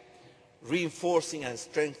by reinforcing and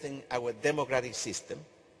strengthening our democratic system,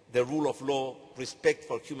 the rule of law, respect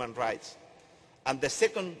for human rights. And the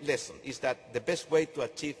second lesson is that the best way to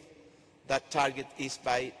achieve that target is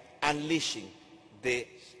by unleashing the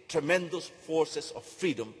tremendous forces of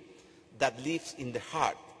freedom that lives in the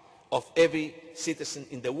heart of every citizen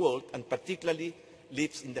in the world, and particularly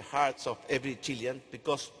lives in the hearts of every Chilean,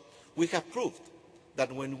 because we have proved that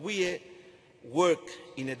when we work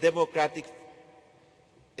in a democratic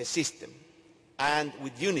system and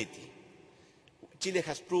with unity, Chile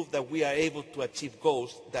has proved that we are able to achieve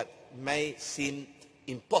goals that may seem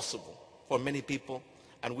impossible for many people,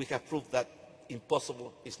 and we have proved that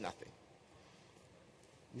impossible is nothing.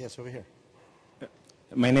 Yes, over here.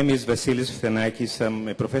 My name is Vasilis Fenakis. I'm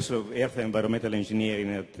a professor of Earth and Environmental Engineering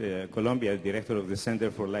at Columbia, director of the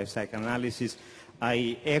Center for Life Cycle Analysis.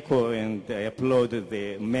 I echo and I applaud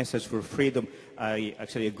the message for freedom. I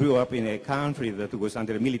actually grew up in a country that was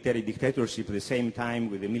under military dictatorship at the same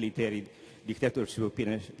time with the military dictatorship of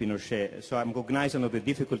Pinochet. So I'm cognizant of the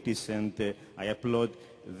difficulties, and I applaud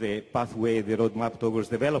the pathway, the roadmap towards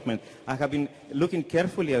development. I have been looking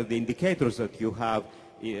carefully at the indicators that you have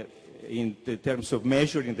in terms of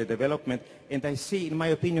measuring the development, and I see, in my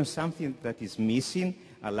opinion, something that is missing,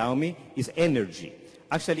 allow me, is energy.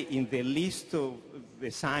 Actually, in the list of the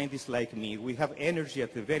scientists like me, we have energy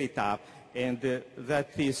at the very top, and that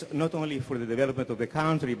is not only for the development of the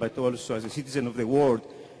country, but also as a citizen of the world,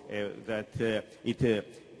 that it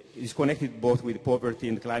is connected both with poverty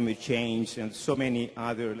and climate change and so many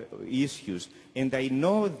other issues. And I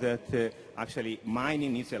know that actually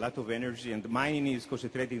mining needs a lot of energy, and mining is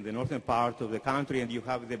concentrated in the northern part of the country, and you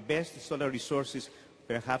have the best solar resources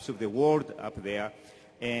perhaps of the world up there.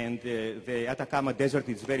 And the Atacama Desert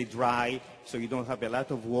is very dry, so you don't have a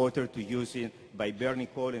lot of water to use it by burning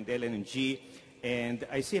coal and LNG. And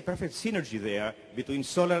I see a perfect synergy there between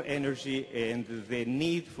solar energy and the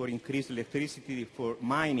need for increased electricity for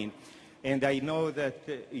mining. And I know that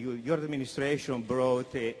your administration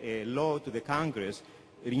brought a law to the Congress,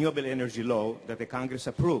 renewable energy law, that the Congress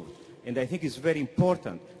approved. And I think it's very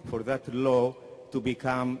important for that law to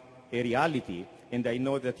become a reality. And I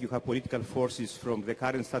know that you have political forces from the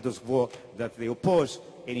current status quo that they oppose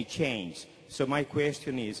any change. So my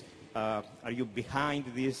question is, are you behind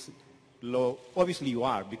this law? Obviously you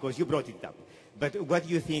are, because you brought it up. But what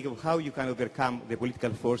do you think of how you can overcome the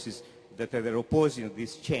political forces that are opposing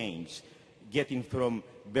this change, getting from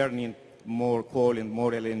burning more coal and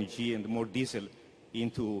more LNG and more diesel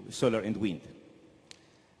into solar and wind?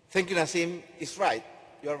 Thank you, Nassim. It's right.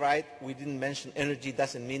 You're right. We didn't mention energy.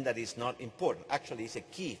 Doesn't mean that it's not important. Actually, it's a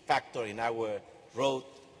key factor in our road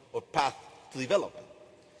or path to development.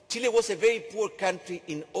 Chile was a very poor country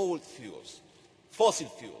in old fuels, fossil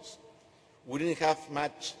fuels. We didn't have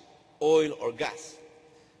much oil or gas.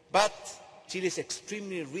 But Chile is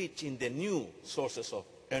extremely rich in the new sources of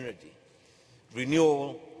energy,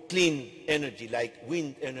 renewable, clean energy like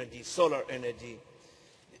wind energy, solar energy,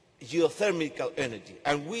 geothermal energy.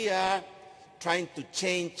 And we are trying to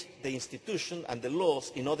change the institution and the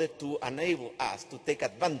laws in order to enable us to take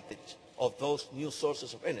advantage of those new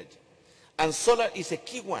sources of energy. And solar is a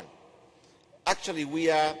key one. Actually,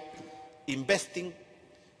 we are investing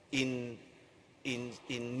in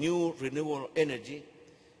new renewable energy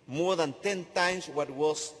more than 10 times what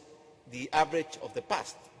was the average of the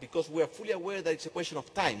past, because we are fully aware that it's a question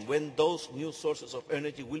of time when those new sources of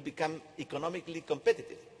energy will become economically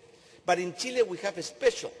competitive. But in Chile, we have a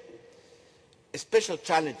special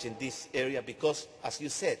challenge in this area because, as you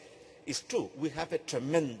said, it's true, we have a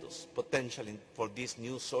tremendous potential for these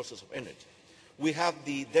new sources of energy. We have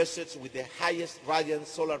the deserts with the highest radiance,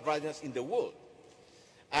 solar radiance in the world.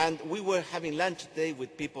 And we were having lunch today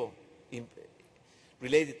with people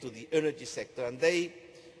related to the energy sector, and they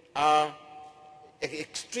are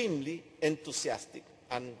extremely enthusiastic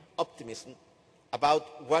and optimistic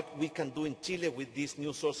about what we can do in Chile with these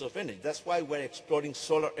new sources of energy. That's why we're exploring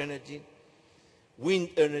solar energy, wind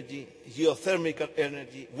energy, geothermal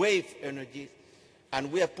energy, wave energy,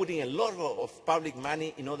 and we are putting a lot of public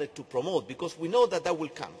money in order to promote, because we know that that will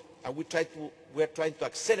come, and we are trying to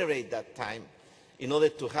accelerate that time in order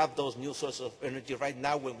to have those new sources of energy right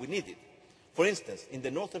now when we need it. For instance, in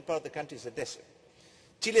the northern part of the country is a desert.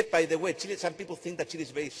 Chile, by the way, some people think that Chile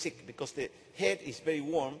is very sick because the head is very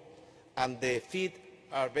warm and the feet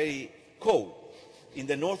are very cold. In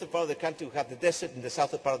the northern part of the country we have the desert, in the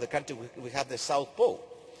southern part of the country we have the South Pole.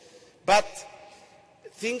 But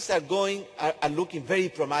things are looking very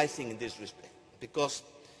promising in this respect, because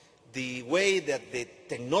the way that the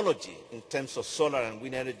technology in terms of solar and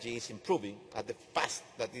wind energy is improving, at the fast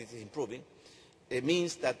that it is improving, it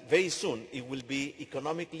means that very soon it will be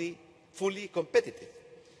economically fully competitive.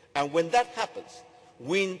 And when that happens,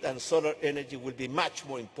 wind and solar energy will be much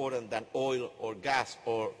more important than oil or gas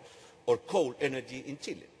or coal energy in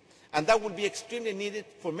Chile. And that will be extremely needed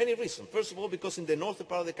for many reasons. First of all, because in the northern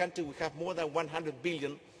part of the country we have more than 100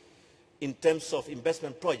 billion in terms of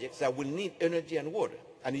investment projects that will need energy and water.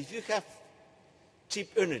 And if you have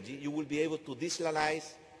cheap energy, you will be able to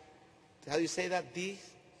desalinize, how do you say that?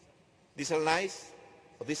 desalinized,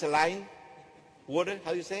 or desaline water,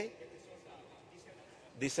 how do you say?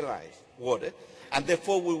 Desalinized water. And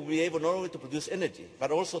therefore we will be able not only to produce energy,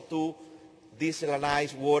 but also to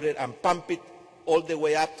desalinize water and pump it all the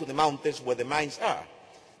way up to the mountains where the mines are.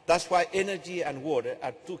 That's why energy and water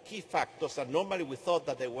are two key factors, and normally we thought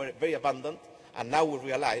that they were very abundant, and now we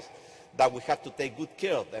realize that we have to take good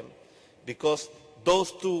care of them, because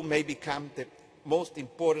those two may become the most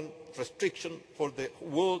important restriction for the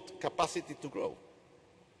world capacity to grow.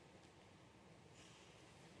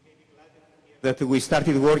 That we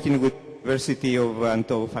started working with the University of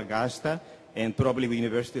Antofagasta and probably with the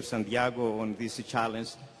University of Santiago on this challenge,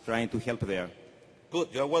 trying to help there. Good,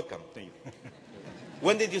 you're welcome. Thank you.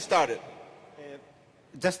 When did you start it?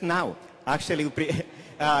 Just now. Actually,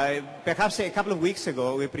 perhaps a couple of weeks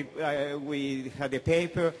ago, we had a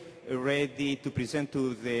paper ready to present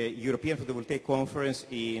to the European Photovoltaic Conference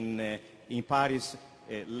in Paris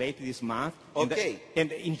late this month. Okay.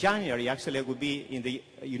 And in January, actually, I will be in the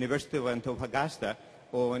University of Antofagasta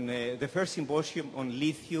on the first symposium on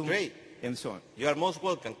lithium. Great. And so on. You are most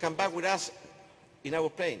welcome. Come back with us in our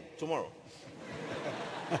plane tomorrow.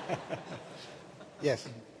 Yes.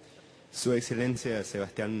 Su Excelencia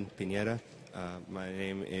Sebastian Piñera, my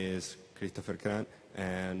name is Christopher Krant,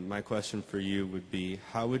 and my question for you would be,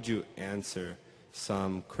 how would you answer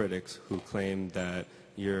some critics who claim that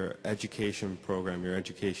your education program, your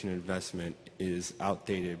education investment is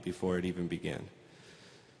outdated before it even began?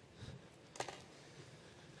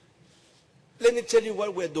 Let me tell you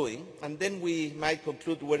what we're doing, and then we might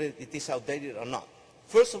conclude whether it is outdated or not.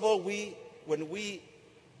 First of all, when we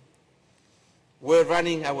were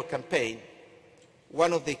running our campaign,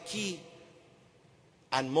 one of the key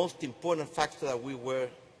and most important factors that we were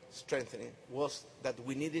strengthening was that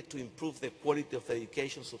we needed to improve the quality of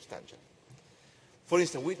education substantially. For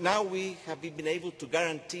instance, now we have been able to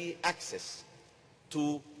guarantee access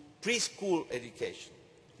to preschool education,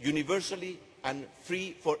 universally and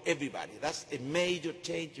free for everybody. That's a major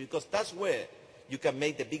change, because that's where you can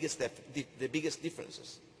make the biggest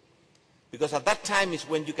differences. Because at that time is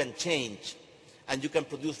when you can change and you can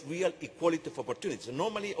produce real equality of opportunities. So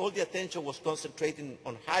normally all the attention was concentrating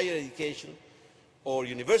on higher education or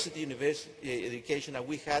university education, and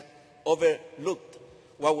we had overlooked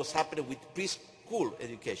what was happening with preschool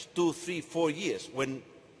education, 2, 3, 4 years, when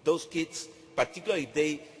those kids, particularly if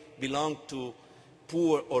they belong to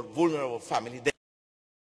poor or vulnerable families,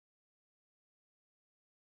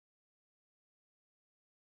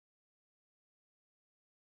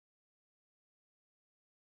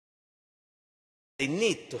 they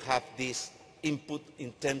need to have this input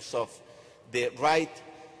in terms of the right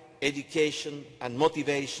education and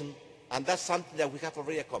motivation, and that's something that we have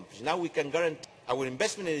already accomplished. Now we can guarantee our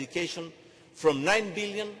investment in education from $9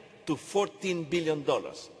 billion to $14 billion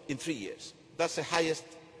in 3 years. That's the highest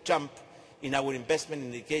jump in our investment in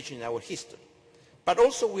education in our history. But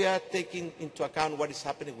also we are taking into account what is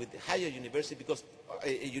happening with the higher university, because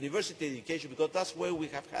university education, because that's where we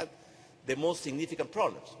have had the most significant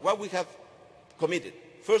problems. What we have committed,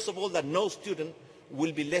 first of all, that no student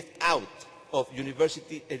will be left out of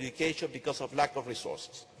university education because of lack of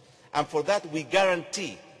resources. And for that we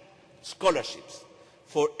guarantee scholarships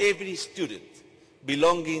for every student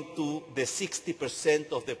belonging to the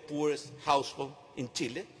 60% of the poorest household in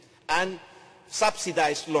Chile, and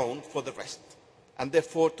subsidized loan for the rest. And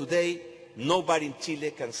therefore today nobody in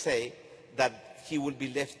Chile can say that he will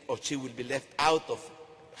be left or she will be left out of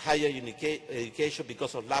higher education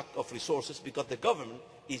because of lack of resources, because the government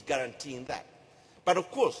is guaranteeing that. But of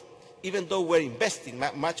course, even though we're investing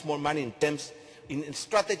much more money in terms in a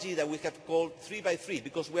strategy that we have called 3x3,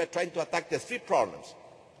 because we are trying to attack the 3 problems: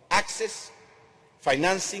 access,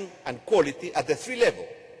 financing and quality at the 3 levels: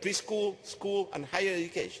 preschool, school and higher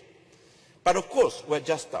education. But of course we're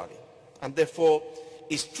just starting, and therefore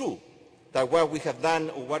it's true that what we have done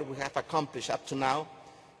or what we have accomplished up to now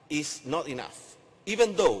is not enough.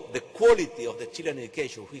 Even though the quality of the Chilean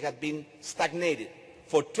education, we have been stagnated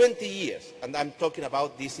for 20 years, and I'm talking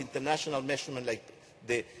about these international measurements like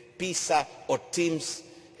the PISA or TIMSS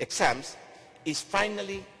exams, is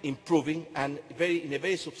finally improving, and in a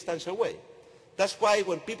very substantial way. That's why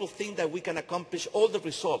when people think that we can accomplish all the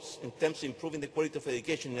results in terms of improving the quality of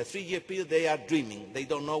education in a 3-year period, they are dreaming. They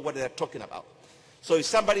don't know what they are talking about. So if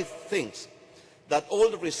somebody thinks that all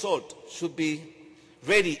the results should be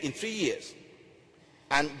ready in 3 years,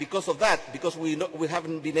 and because of that, because we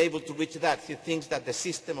haven't been able to reach that, he thinks that the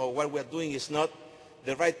system or what we are doing is not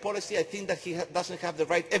the right policy, I think that he doesn't have the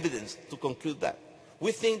right evidence to conclude that.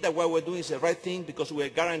 We think that what we're doing is the right thing, because we are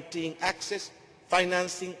guaranteeing access,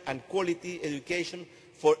 financing and quality education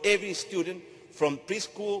for every student from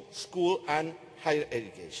preschool, school, and higher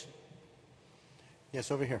education.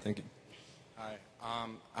 Yes, over here. Thank you. Hi,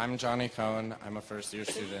 I'm Johnny Cohen. I'm a first-year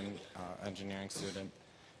student, engineering student.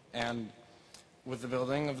 And with the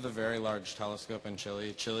building of the Very Large Telescope in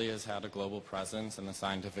Chile, Chile has had a global presence in the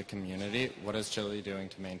scientific community. What is Chile doing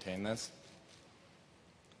to maintain this?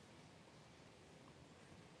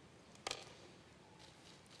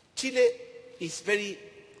 Chile is very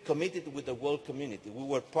committed with the world community. We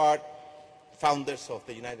were founders of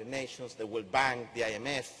the United Nations, the World Bank, the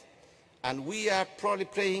IMF, and we are probably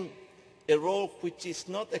playing a role which is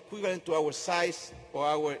not equivalent to our size or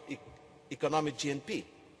our economic GNP.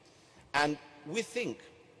 And we think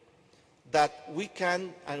that we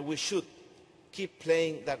can and we should keep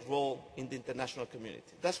playing that role in the international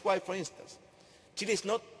community. That's why, for instance, Chile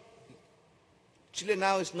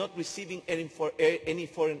now is not receiving any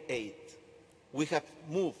foreign aid. We have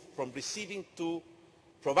moved from receiving to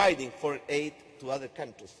providing foreign aid to other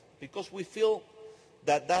countries because we feel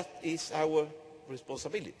that that is our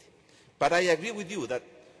responsibility. But I agree with you that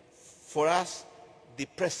for us, the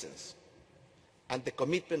presence and the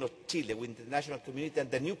commitment of Chile with the international community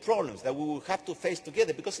and the new problems that we will have to face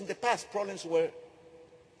together, because in the past problems were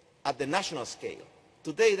at the national scale.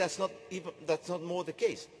 Today that's not more the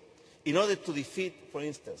case. In order to defeat, for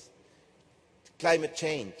instance, climate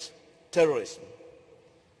change, terrorism,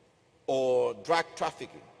 or drug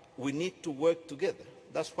trafficking, we need to work together.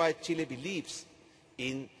 That's why Chile believes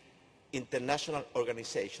in international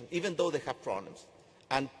organization, even though they have problems.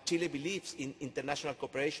 And Chile believes in international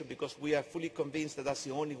cooperation because we are fully convinced that that's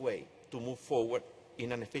the only way to move forward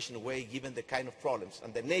in an efficient way, given the kind of problems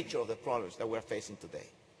and the nature of the problems that we're facing today.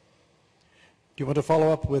 Do you want to follow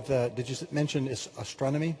up with, did you mention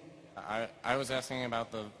astronomy? I was asking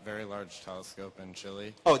about the Very Large Telescope in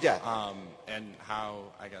Chile. Oh, yeah. And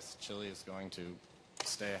how, I guess, Chile is going to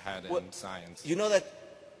stay ahead in science. You know that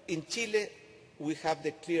in Chile, we have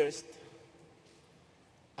the clearest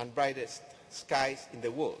and brightest skies in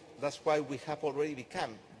the world. That's why we have already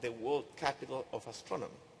become the world capital of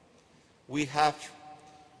astronomy. We have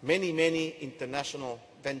many, many international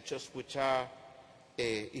ventures which are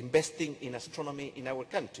investing in astronomy in our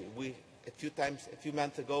country. A few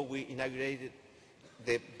months ago, we inaugurated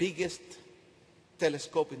the biggest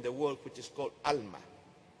telescope in the world, which is called ALMA.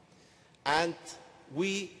 And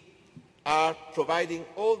we are providing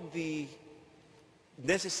all the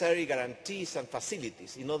necessary guarantees and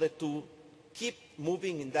facilities in order to keep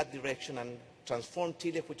moving in that direction and transform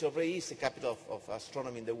Chile, which already is the capital of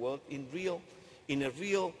astronomy in the world, in a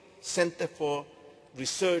real center for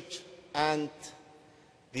research and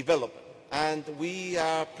development. And we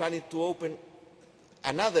are planning to open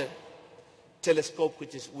another telescope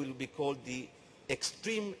which will be called the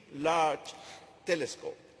Extreme Large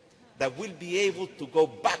Telescope, that will be able to go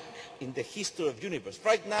back in the history of the universe.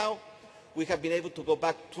 Right now, we have been able to go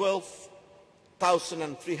back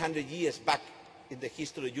 12,300 years back in the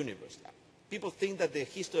history of the universe. People think that the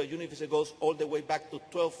history of the universe goes all the way back to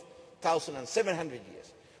 12,700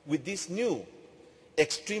 years. With this new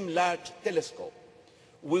Extreme Large Telescope,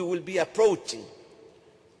 we will be approaching,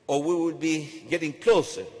 or we will be getting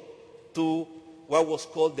closer to what was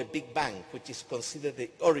called the Big Bang, which is considered the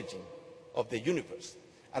origin of the universe.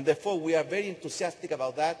 And therefore, we are very enthusiastic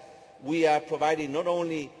about that. We are providing not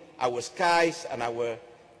only our skies and our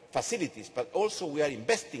facilities, but also we are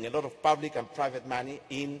investing a lot of public and private money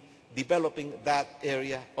in developing that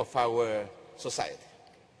area of our society.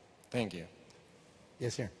 Thank you.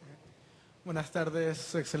 Yes, sir. Buenas tardes,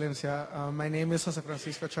 Su Excelencia. My name is Jose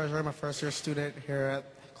Francisco Charger. I'm a first-year student here at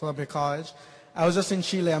Columbia College. I was just in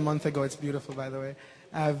Chile a month ago. It's beautiful, by the way.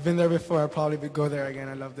 I've been there before. I'll probably go there again.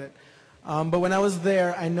 I loved it. But when I was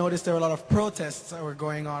there, I noticed there were a lot of protests that were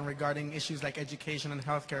going on regarding issues like education and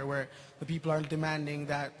healthcare, where the people are demanding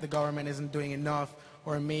that the government isn't doing enough,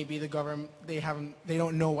 or maybe the government, they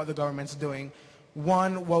don't know what the government's doing.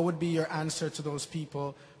 One, what would be your answer to those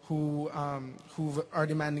people who are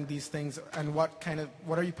demanding these things, and what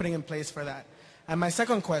are you putting in place for that? And my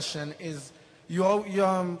second question is,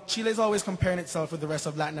 Chile is always comparing itself with the rest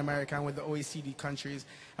of Latin America and with the OECD countries,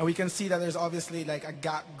 and we can see that there's obviously like a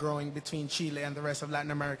gap growing between Chile and the rest of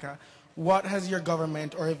Latin America. What has your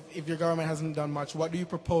government, or if your government hasn't done much, what do you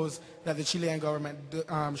propose that the Chilean government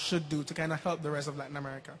should do to kind of help the rest of Latin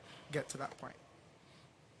America get to that point?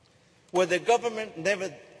 Well, the government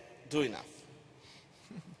never do enough,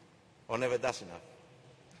 or never does enough.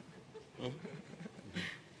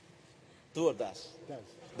 Do or does?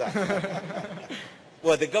 Does.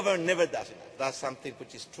 Well, the government never does enough. That's something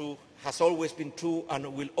which is true, has always been true,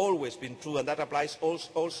 and will always be true, and that applies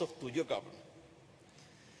also to your government.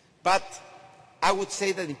 But I would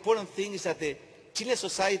say that the important thing is that the Chilean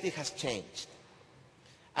society has changed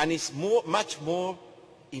and is much more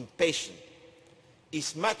impatient,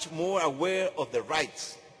 is much more aware of the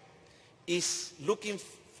rights, is looking,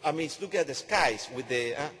 it's looking at the skies with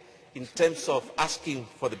the, in terms of asking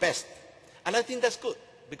for the best. And I think that's good,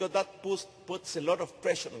 because that puts a lot of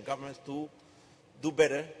pressure on governments to do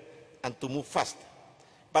better and to move faster.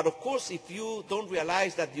 But of course, if you don't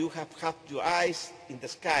realize that you have your eyes in the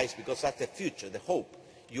skies, because that's the future, the hope,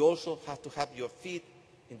 you also have to have your feet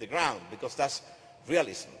in the ground, because that's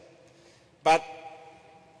realism. But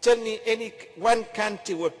tell me any one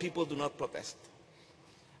country where people do not protest.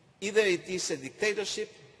 Either it is a dictatorship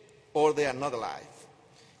or they are not alive.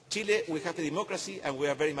 Chile, we have a democracy and we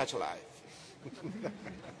are very much alive.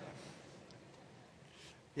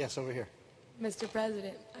 Yes, over here. Mr.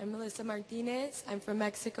 President, I'm Melissa Martinez. I'm from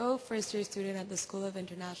Mexico, first-year student at the School of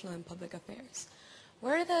International and Public Affairs.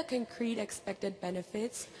 What are the concrete expected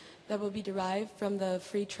benefits that will be derived from the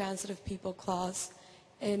free transit of people clause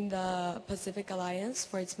in the Pacific Alliance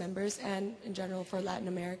for its members and in general for Latin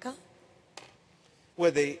America?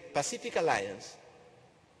 Well, the Pacific Alliance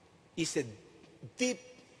is a deep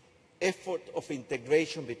effort of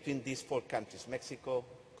integration between these four countries, Mexico,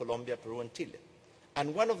 Colombia, Peru, and Chile.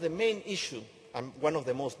 And one of the main issues, and one of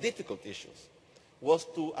the most difficult issues, was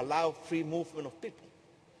to allow free movement of people.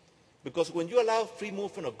 Because when you allow free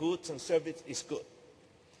movement of goods and services, it's good.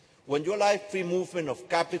 When you allow free movement of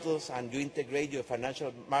capitals and you integrate your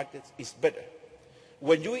financial markets, it's better.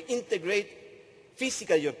 When you integrate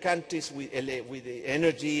physically your countries with the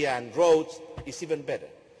energy and roads, it's even better.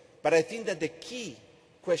 But I think that the key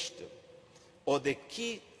question or the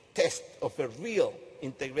key test of a real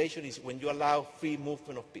integration is when you allow free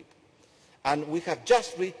movement of people. And we have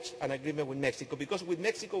just reached an agreement with Mexico, because with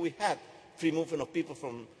Mexico we had free movement of people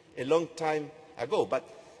from a long time ago, but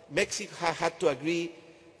Mexico had to agree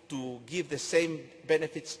to give the same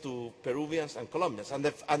benefits to Peruvians and Colombians,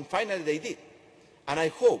 and finally they did. And I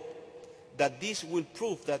hope that this will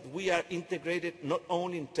prove that we are integrated not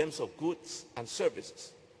only in terms of goods and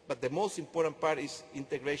services, but the most important part is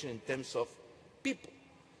integration in terms of people.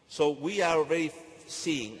 So we are already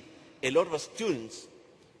seeing a lot of students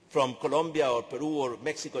from Colombia or Peru or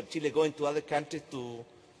Mexico or Chile going to other countries to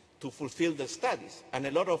fulfill their studies, and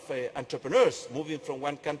a lot of entrepreneurs moving from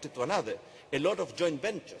one country to another, a lot of joint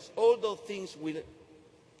ventures. All those things will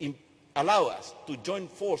allow us to join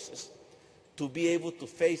forces to be able to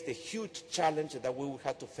face the huge challenge that we will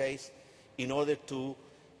have to face in order to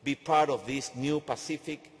be part of this new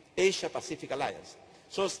Asia-Pacific Alliance.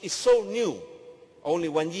 So it's so new. Only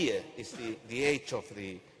 1 year is the age of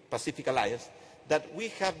the Pacific Alliance, that we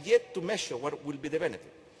have yet to measure what will be the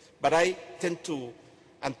benefit. But I tend to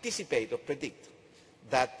anticipate or predict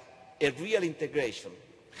that a real integration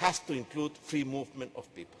has to include free movement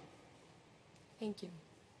of people. Thank you.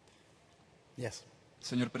 Yes.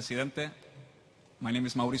 Señor Presidente, my name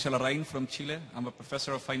is Mauricio Larraín from Chile. I'm a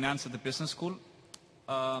professor of finance at the business school.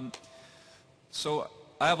 So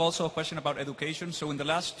I have also a question about education. So in the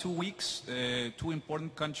last 2 weeks, two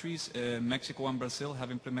important countries, Mexico and Brazil,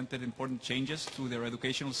 have implemented important changes to their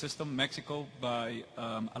educational system. Mexico by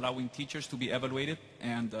allowing teachers to be evaluated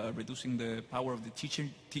and reducing the power of the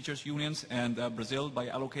teachers' unions, and Brazil by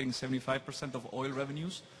allocating 75% of oil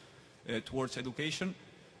revenues towards education.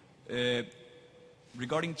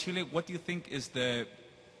 Regarding Chile, what do you think is the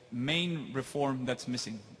main reform that's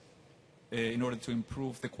missing in order to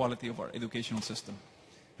improve the quality of our educational system?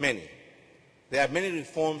 Many. There are many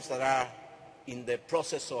reforms that are in the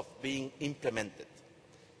process of being implemented.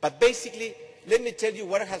 But basically, let me tell you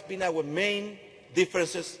what has been our main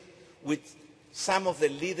differences with some of the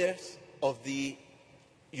leaders of the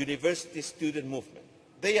university student movement.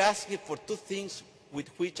 They asked me for two things with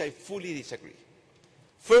which I fully disagree.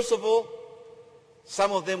 First of all,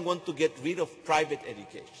 some of them want to get rid of private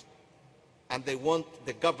education, and they want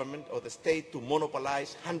the government or the state to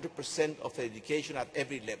monopolize 100% of education at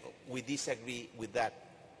every level. We disagree with that,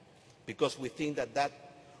 because we think that that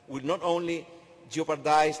will not only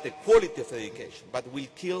jeopardize the quality of education, but will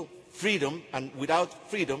kill freedom, and without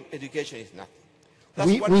freedom, education is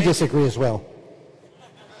nothing. We disagree as well.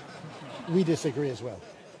 We disagree as well.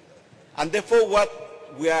 And therefore what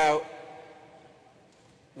we are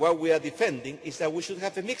defending is that we should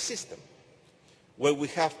have a mixed system, where we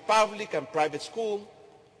have public and private school,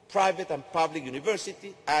 private and public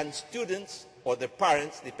university, and students or their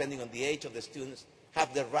parents, depending on the age of the students,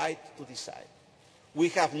 have the right to decide. We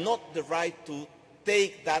have not the right to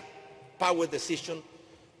take that power decision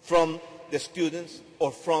from the students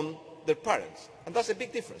or from their parents. And that's a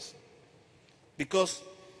big difference. Because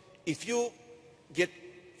if you get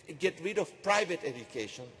get rid of private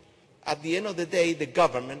education, at the end of the day, the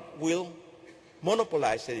government will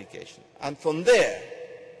monopolize education. And from there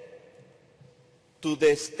to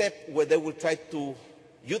the step where they will try to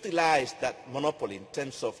utilize that monopoly in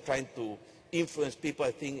terms of trying to influence people,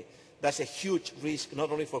 I think that's a huge risk,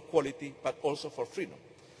 not only for quality, but also for freedom.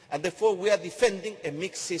 And therefore, we are defending a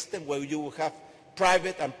mixed system where you will have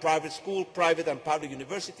private and private school, private and public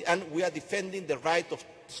university, and we are defending the right of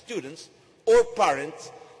students or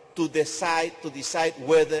parents to decide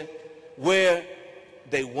where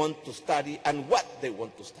they want to study and what they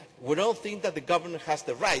want to study. We don't think that the government has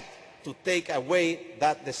the right to take away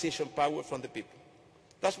that decision power from the people.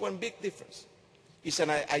 That's one big difference. It's an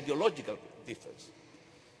ideological difference.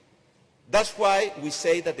 That's why we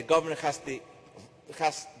say that the government has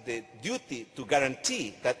the duty to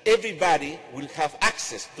guarantee that everybody will have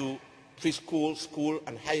access to preschool, school,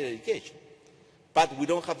 and higher education. But we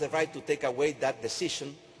don't have the right to take away that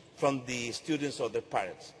decision from the students or their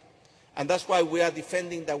parents. And that's why we are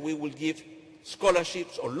defending that we will give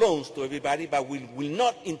scholarships or loans to everybody, but we will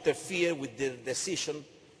not interfere with the decision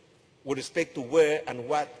with respect to where and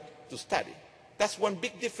what to study. That's one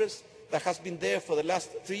big difference that has been there for the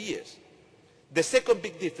last 3 years. The second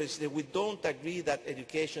big difference is that we don't agree that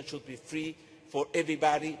education should be free for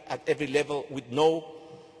everybody at every level with no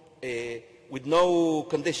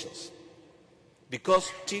conditions. Because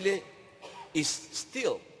Chile is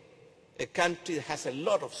still a country that has a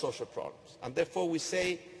lot of social problems. And therefore we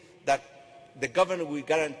say that the government will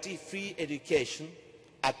guarantee free education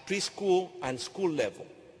at preschool and school level.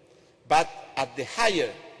 But at the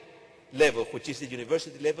higher level, which is the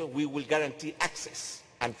university level, we will guarantee access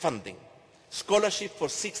and funding. Scholarship for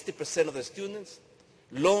 60% of the students,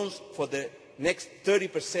 loans for the next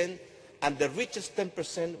 30%, and the richest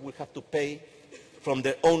 10% will have to pay from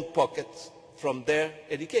their own pockets from their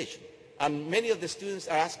education. And many of the students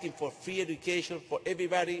are asking for free education for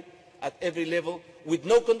everybody at every level with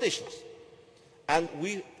no conditions. And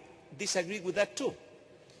we disagree with that too,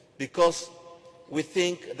 because we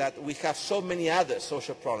think that we have so many other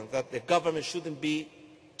social problems that the government shouldn't be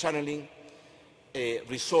channeling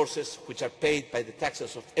resources which are paid by the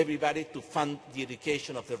taxes of everybody to fund the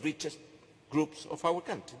education of the richest groups of our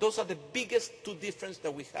country. Those are the biggest two differences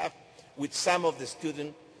that we have with some of the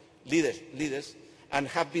student leaders and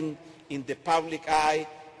have been in the public eye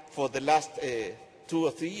for the last 2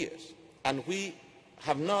 or 3 years. And we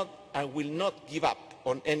have not and will not give up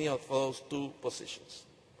on any of those two positions.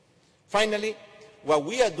 Finally, what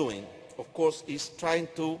we are doing, of course, is trying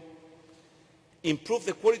to improve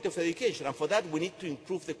the quality of education, and for that we need to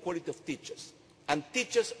improve the quality of teachers. And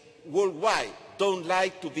teachers worldwide don't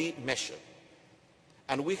like to be measured.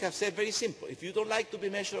 And we have said very simple, if you don't like to be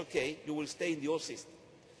measured, okay, you will stay in the old system.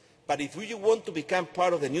 But if you want to become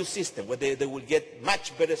part of the new system, where they will get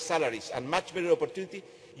much better salaries and much better opportunity,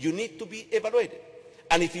 you need to be evaluated.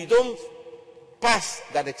 And if you don't pass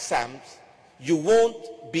that exams, you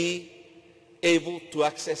won't be able to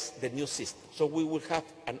access the new system. So we will have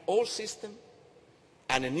an old system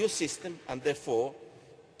and a new system, and therefore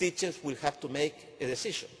teachers will have to make a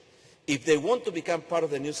decision. If they want to become part of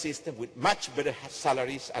the new system with much better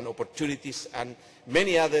salaries and opportunities and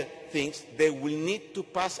many other things, they will need to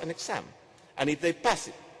pass an exam. And if they pass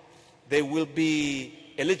it, they will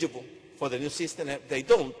be eligible for the new system. If they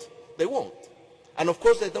don't, they won't. And of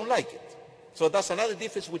course they don't like it. So that's another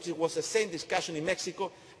difference, which was the same discussion in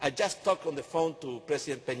Mexico. I just talked on the phone to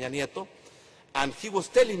President Peña Nieto, and he was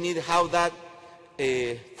telling me how that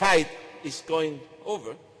fight is going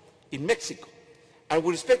over in Mexico. And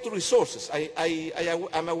with respect to resources,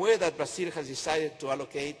 I'm aware that Brazil has decided to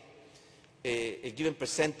allocate a given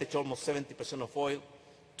percentage, almost 70% of oil,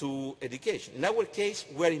 to education. In our case,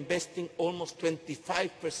 we're investing almost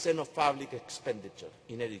 25% of public expenditure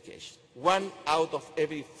in education. 1 out of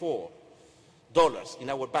every $4 in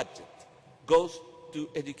our budget goes to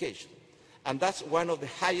education. And that's one of the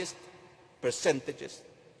highest percentages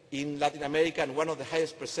in Latin America and one of the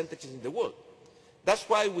highest percentages in the world. That's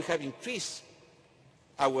why we have increased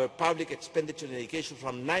our public expenditure in education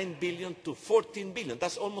from 9 billion to 14 billion.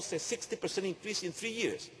 That's almost a 60% increase in 3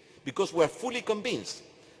 years, because we are fully convinced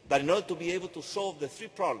that in order to be able to solve the 3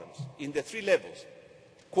 problems in the 3 levels,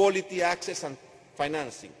 quality, access, and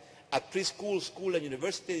financing, at preschool, school, and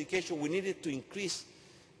university education, we needed to increase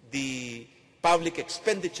the public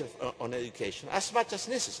expenditure on education as much as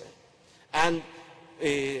necessary. And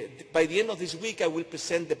by the end of this week, I will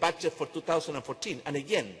present the budget for 2014. And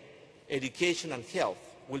again, education and health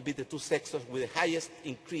will be the 2 sectors with the highest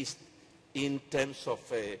increase in terms of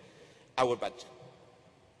our budget.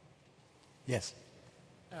 Yes.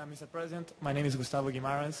 Mr. President, my name is Gustavo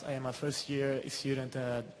Guimaraes. I am a first-year student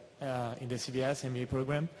at in the CBS MBA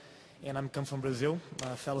program, and I'm come from Brazil,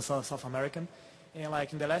 a fellow South American. And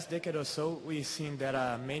like in the last decade or so, we've seen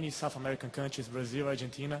that many South American countries, Brazil,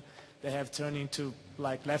 Argentina, they have turned into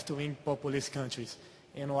like left-wing populist countries.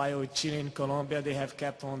 And while Chile and Colombia, they have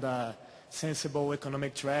kept on the sensible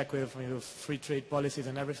economic track with free trade policies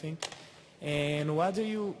and everything. And what do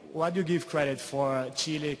you give credit for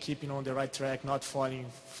Chile keeping on the right track, not falling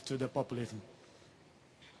to the populism?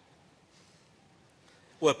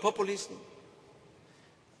 Well, populism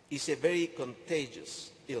is a very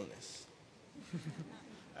contagious illness.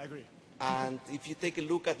 I agree. And if you take a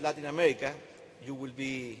look at Latin America, you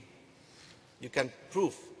can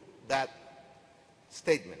prove that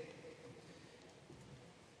statement.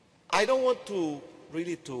 I don't want to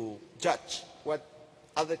really judge what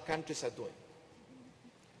other countries are doing,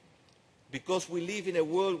 because we live in a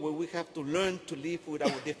world where we have to learn to live with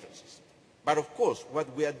our differences. But of course,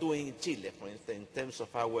 what we are doing in Chile, for instance, in terms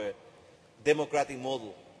of our democratic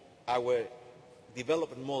model, our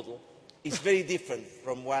development model, is very different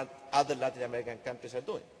from what other Latin American countries are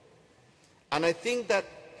doing. And I think that,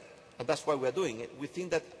 and that's why we are doing it, we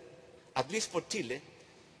think that, at least for Chile,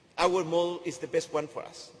 our model is the best one for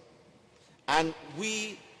us. And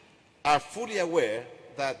we are fully aware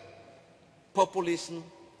that populism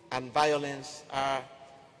and violence are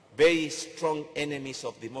very strong enemies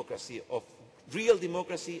of democracy, of real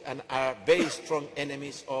democracy, and are very strong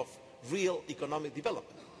enemies of real economic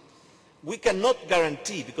development. We cannot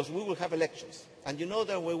guarantee, because we will have elections, and you know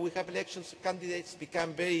that when we have elections, candidates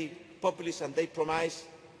become very populist and they promise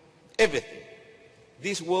everything,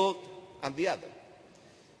 this world and the other.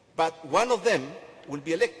 But one of them will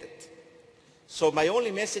be elected. So my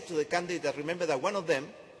only message to the candidate, remember that one of them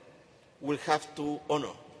will have to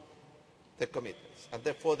honor their commitments, and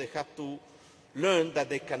therefore they have to learn that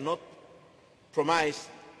they cannot promise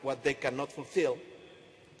what they cannot fulfill,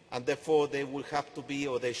 and therefore they will have to be,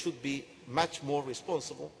 or they should be, much more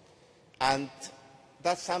responsible. And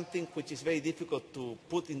that's something which is very difficult to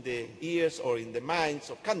put in the ears or in the minds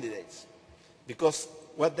of candidates, because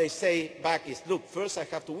what they say back is, look, first I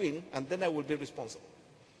have to win and then I will be responsible.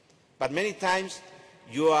 But many times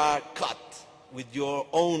you are caught with your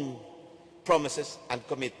own promises and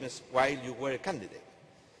commitments while you were a candidate.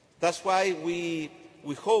 That's why we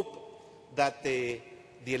hope that the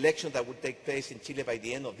election that will take place in Chile by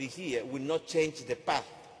the end of this year will not change the path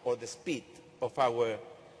or the speed of our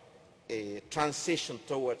transition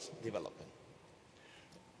towards development.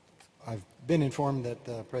 I've been informed that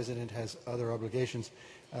the President has other obligations,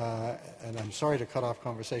 and I'm sorry to cut off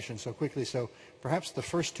conversation so quickly, so perhaps the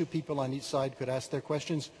first two people on each side could ask their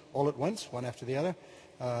questions all at once, one after the other,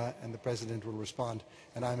 and the President will respond.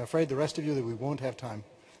 And I'm afraid the rest of you that we won't have time.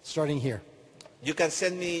 Starting here. You can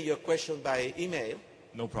send me your question by email.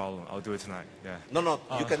 No problem. I'll do it tonight. Yeah. No.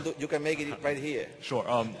 You can make it right here. Sure.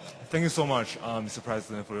 Thank you so much, Mr.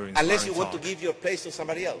 President, for your inspiring Unless you want talk. to give your place to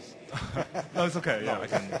somebody else. No, it's okay. Yeah, I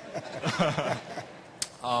can.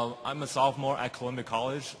 I'm a sophomore at Columbia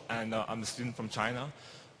College, and I'm a student from China.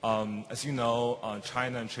 As you know,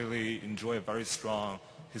 China and Chile enjoy a very strong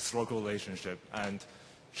historical relationship, and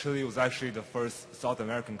Chile was actually the first South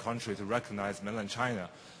American country to recognize mainland China.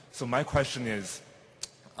 So my question is,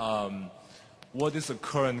 what is the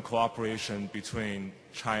current cooperation between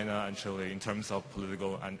China and Chile in terms of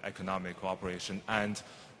political and economic cooperation, and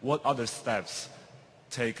what other steps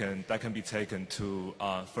that can be taken to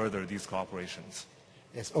further these cooperations?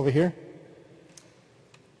 Yes, over here.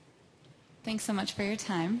 Thanks so much for your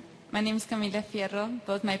time. My name is Camila Fierro.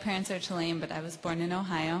 Both my parents are Chilean, but I was born in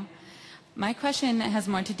Ohio. My question has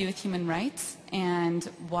more to do with human rights and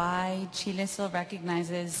why Chile still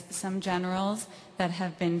recognizes some generals that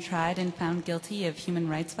have been tried and found guilty of human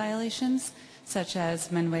rights violations, such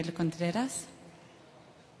as Manuel Contreras.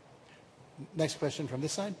 Next question from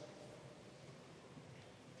this side.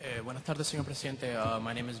 Buenas tardes, señor presidente.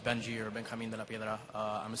 My name is Benji, or Benjamin de la Piedra.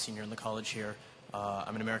 I'm a senior in the college here.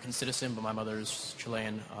 I'm an American citizen, but my mother's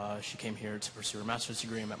Chilean. She came here to pursue her master's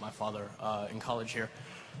degree and met my father in college here.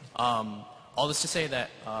 All this to say that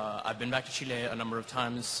I've been back to Chile a number of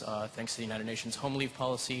times thanks to the United Nations home leave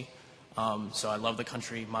policy. So I love the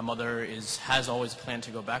country. My mother has always planned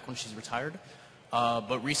to go back when she's retired.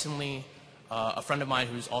 But recently, a friend of mine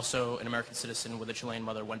who's also an American citizen with a Chilean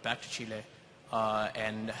mother went back to Chile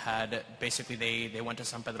and had basically they went to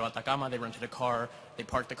San Pedro Atacama, they rented a car, they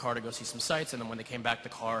parked the car to go see some sights, and then when they came back, the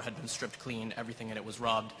car had been stripped clean, everything in it was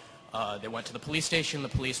robbed. They went to the police station, the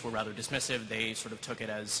police were rather dismissive, they sort of took it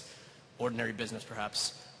as ordinary business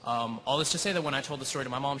perhaps. All this to say that when I told the story to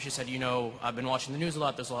my mom, she said, you know, I've been watching the news a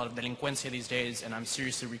lot, there's a lot of delinquencia these days, and I'm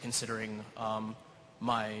seriously reconsidering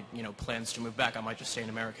my plans to move back. I might just stay in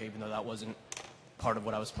America, even though that wasn't part of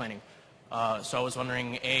what I was planning. So I was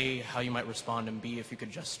wondering, A, how you might respond, and B, if you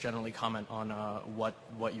could just generally comment on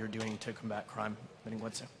what you're doing to combat crime.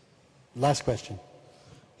 Last question.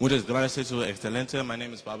 Muchas gracias, Su Excelencia. My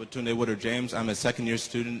name is Babatunde Woodard James. I'm a second-year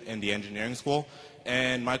student in the engineering school.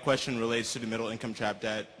 And my question relates to the middle income trap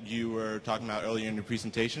that you were talking about earlier in your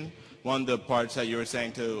presentation. One of the parts that you were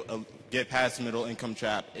saying to get past the middle income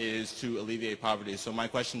trap is to alleviate poverty. So my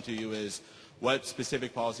question to you is, what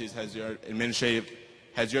specific policies has your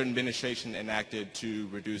administration enacted to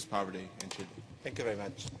reduce poverty in Chile? Thank you very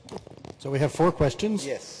much. So we have 4 questions.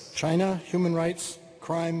 Yes. China, human rights,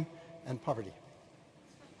 crime, and poverty.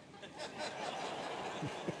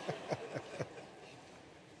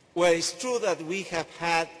 Well, it's true that we have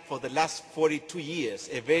had for the last 42 years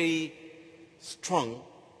a very strong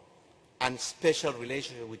and special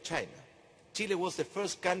relationship with China. Chile was the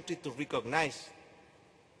first country to recognize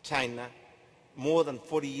China more than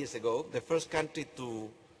 40 years ago, the first country to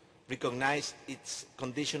recognize its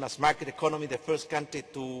condition as market economy, the first country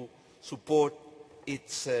to support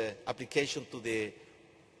its application to the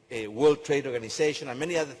World Trade Organization and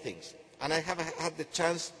many other things. And I have had the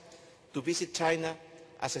chance to visit China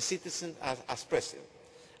as a citizen, as president.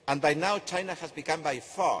 And by now, China has become by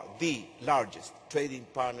far the largest trading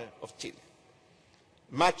partner of Chile,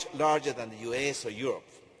 much larger than the US or Europe,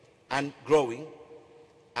 and growing,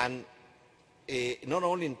 and not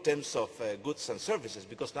only in terms of goods and services,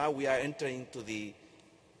 because now we are entering into the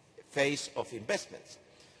phase of investments.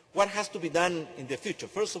 What has to be done in the future?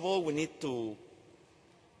 First of all, we need to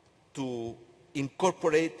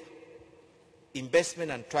incorporate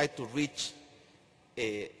investment and try to reach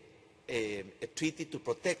a treaty to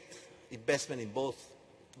protect investment in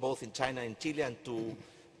both in China and Chile, and to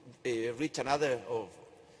reach another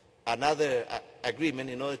agreement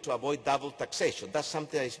in order to avoid double taxation. That's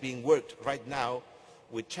something that is being worked right now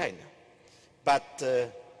with China. But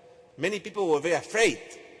many people were very afraid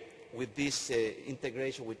with this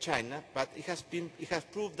integration with China, but it has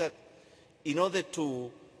proved that in order to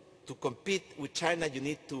compete with China, you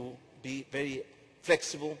need to be very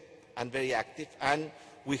flexible and very active, and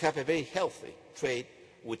we have a very healthy trade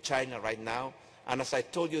with China right now, and as I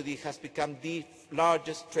told you, it has become the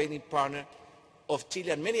largest trading partner of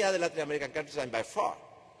Chile and many other Latin American countries, and by far.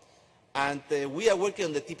 And we are working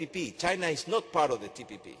on the TPP. China is not part of the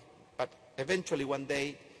TPP, but eventually one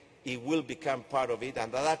day it will become part of it,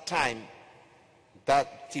 and at that time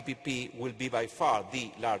that TPP will be by far the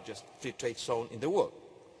largest free trade zone in the world.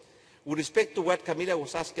 With respect to what Camila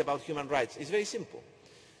was asking about human rights, it's very simple.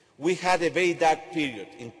 We had a very dark period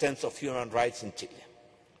in terms of human rights in Chile.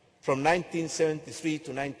 From 1973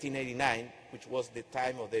 to 1989, which was the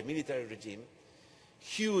time of the military regime,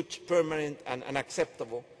 huge, permanent and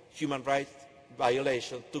unacceptable human rights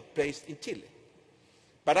violations took place in Chile.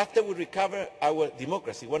 But after we recovered our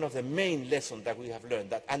democracy, one of the main lessons that we have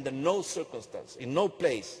learned, that under no circumstance, in no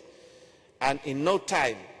place, and in no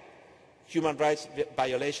time, human rights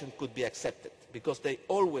violations could be accepted, because they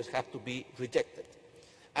always have to be rejected.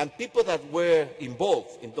 And people that were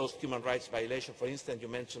involved in those human rights violations, for instance, you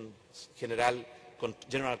mentioned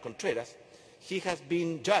General Contreras, he has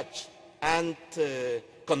been judged and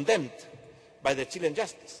condemned by the Chilean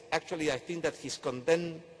justice. Actually, I think that his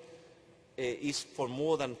condemnation is for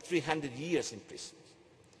more than 300 years in prison.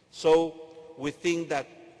 So we think that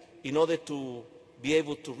in order to be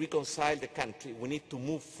able to reconcile the country, we need to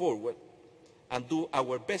move forward and do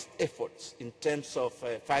our best efforts in terms of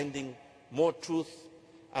finding more truth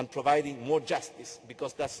and providing more justice,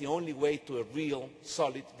 because that's the only way to a real,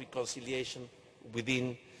 solid reconciliation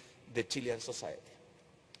within the Chilean society.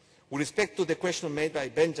 With respect to the question made by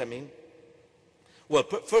Benjamin, well,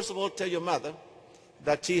 first of all, tell your mother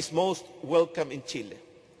that she is most welcome in Chile.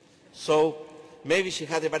 So maybe she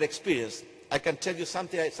had a bad experience. I can tell you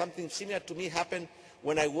something similar to me happened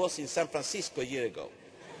when I was in San Francisco a year ago.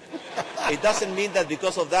 It doesn't mean that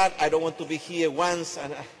because of that I don't want to be here once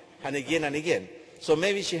and again and again. So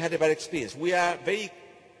maybe she had a bad experience. We are very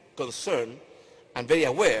concerned and very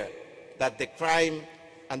aware that the crime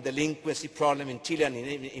and delinquency problem in Chile and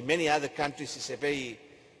in many other countries is a very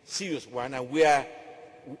serious one, and we are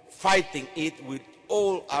fighting it with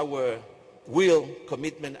all our will,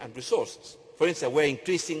 commitment and resources. For instance, we are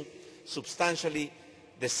increasing substantially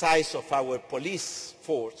the size of our police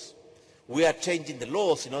force. We are changing the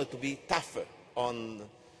laws in order to be tougher on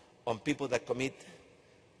people that commit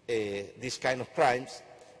these kind of crimes.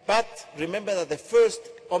 But remember that the first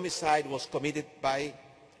homicide was committed by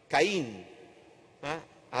Cain.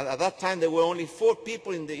 And at that time there were only 4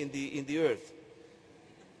 people in the earth: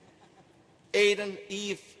 Adam,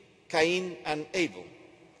 Eve, Cain and Abel.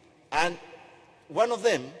 And one of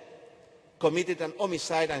them committed an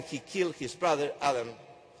homicide and he killed his brother Adam.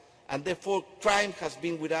 And therefore crime has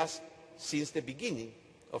been with us since the beginning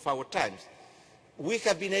of our times. We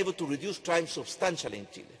have been able to reduce crime substantially in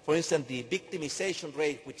Chile. For instance, the victimization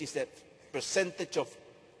rate, which is the percentage of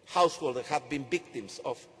households that have been victims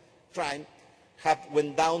of crime, have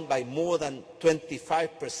went down by more than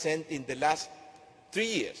 25% in the last 3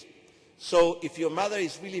 years. So if your mother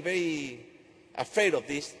is really very afraid of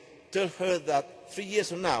this, tell her that 3 years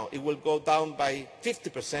from now it will go down by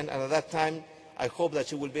 50%, and at that time I hope that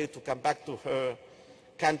she will be able to come back to her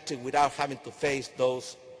country without having to face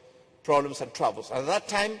those problems and troubles. And at that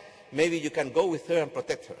time, maybe you can go with her and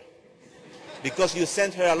protect her, because you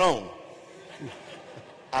sent her alone,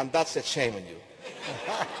 and that's a shame on you.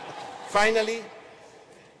 Finally,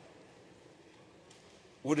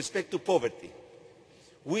 with respect to poverty,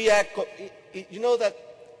 you know that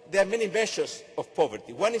there are many measures of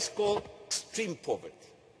poverty. One is called extreme poverty,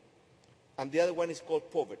 and the other one is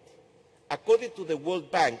called poverty. According to the World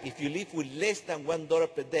Bank, if you live with less than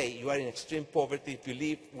 $1 per day, you are in extreme poverty. If you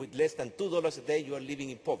live with less than $2 a day, you are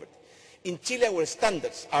living in poverty. In Chile, our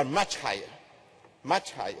standards are much higher,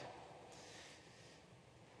 much higher.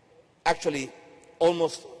 Actually,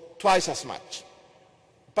 almost twice as much.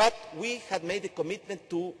 But we had made a commitment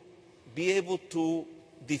to be able to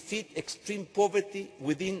defeat extreme poverty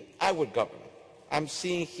within our government. I'm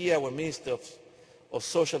seeing here our Minister of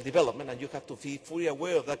Social Development, and you have to be fully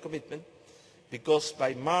aware of that commitment, because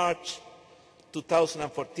by March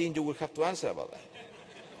 2014 you will have to answer about that.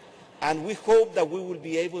 And we hope that we will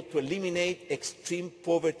be able to eliminate extreme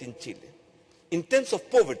poverty in Chile. In terms of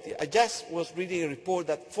poverty, I just was reading a report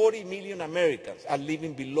that 40 million Americans are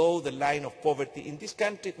living below the line of poverty in this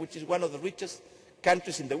country, which is one of the richest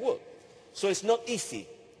countries in the world. So it's not easy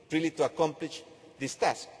really to accomplish this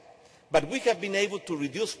task. But we have been able to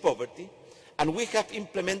reduce poverty, and we have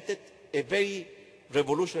implemented a very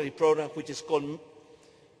revolutionary program which is called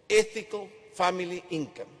Ethical Family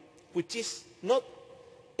Income, which is not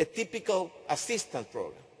a typical assistance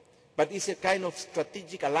program, but it's a kind of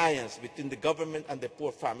strategic alliance between the government and the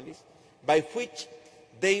poor families, by which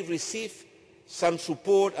they receive some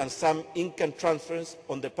support and some income transfers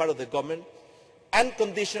on the part of the government,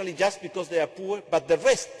 unconditionally just because they are poor, but the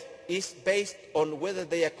rest is based on whether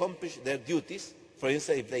they accomplish their duties. For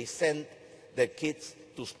instance, if they send their kids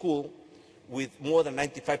to school with more than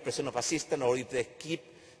 95% of assistance, or if they keep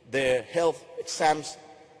their health exams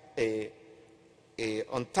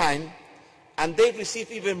on time, and they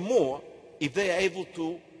receive even more if they are able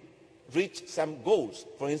to reach some goals,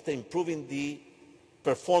 for instance, improving the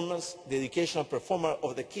performance, the educational performance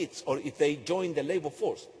of the kids, or if they join the labor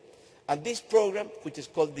force. And this program, which is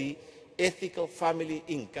called the Ethical Family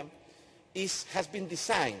Income, has been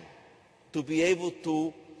designed to be able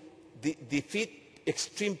to defeat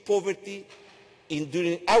extreme poverty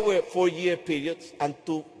during our 4-year periods, and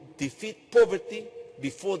to defeat poverty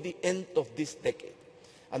before the end of this decade.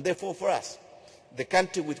 And therefore, for us, the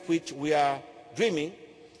country with which we are dreaming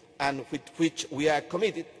and with which we are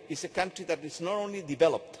committed is a country that is not only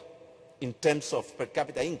developed in terms of per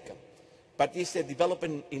capita income, but is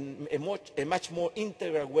developing in a much more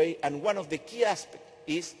integral way. And one of the key aspects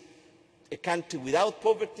is a country without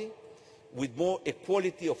poverty, with more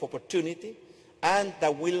equality of opportunity, and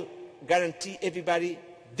that will guarantee everybody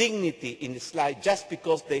dignity in its life just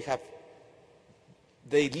because they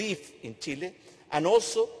live in Chile, and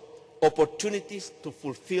also opportunities to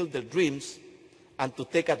fulfill their dreams and to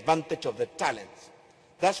take advantage of their talents.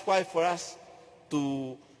 That's why for us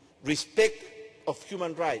to respect of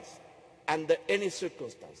human rights under any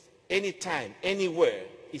circumstance, any time, anywhere,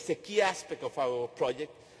 is a key aspect of our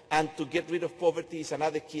project, and to get rid of poverty is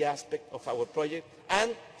another key aspect of our project.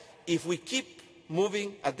 And if we keep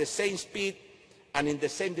moving at the same speed and in the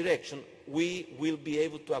same direction, we will be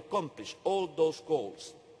able to accomplish all those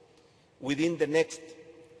goals within the next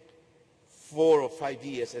 4 or 5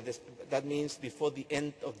 years. That means before the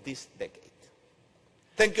end of this decade.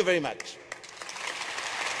 Thank you very much.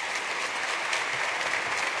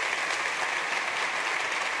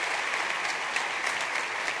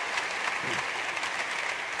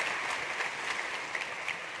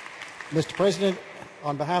 Mr. President,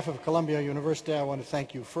 on behalf of Columbia University, I want to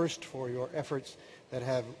thank you first for your efforts that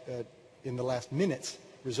have, in the last minutes,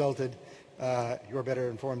 resulted, you're better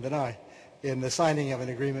informed than I, in the signing of an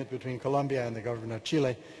agreement between Colombia and the government of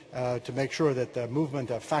Chile to make sure that the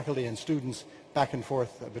movement of faculty and students back and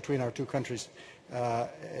forth between our two countries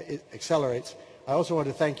accelerates. I also want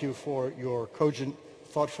to thank you for your cogent,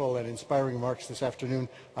 thoughtful and inspiring remarks this afternoon.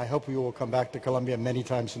 I hope you will come back to Colombia many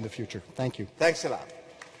times in the future. Thank you. Thanks a lot.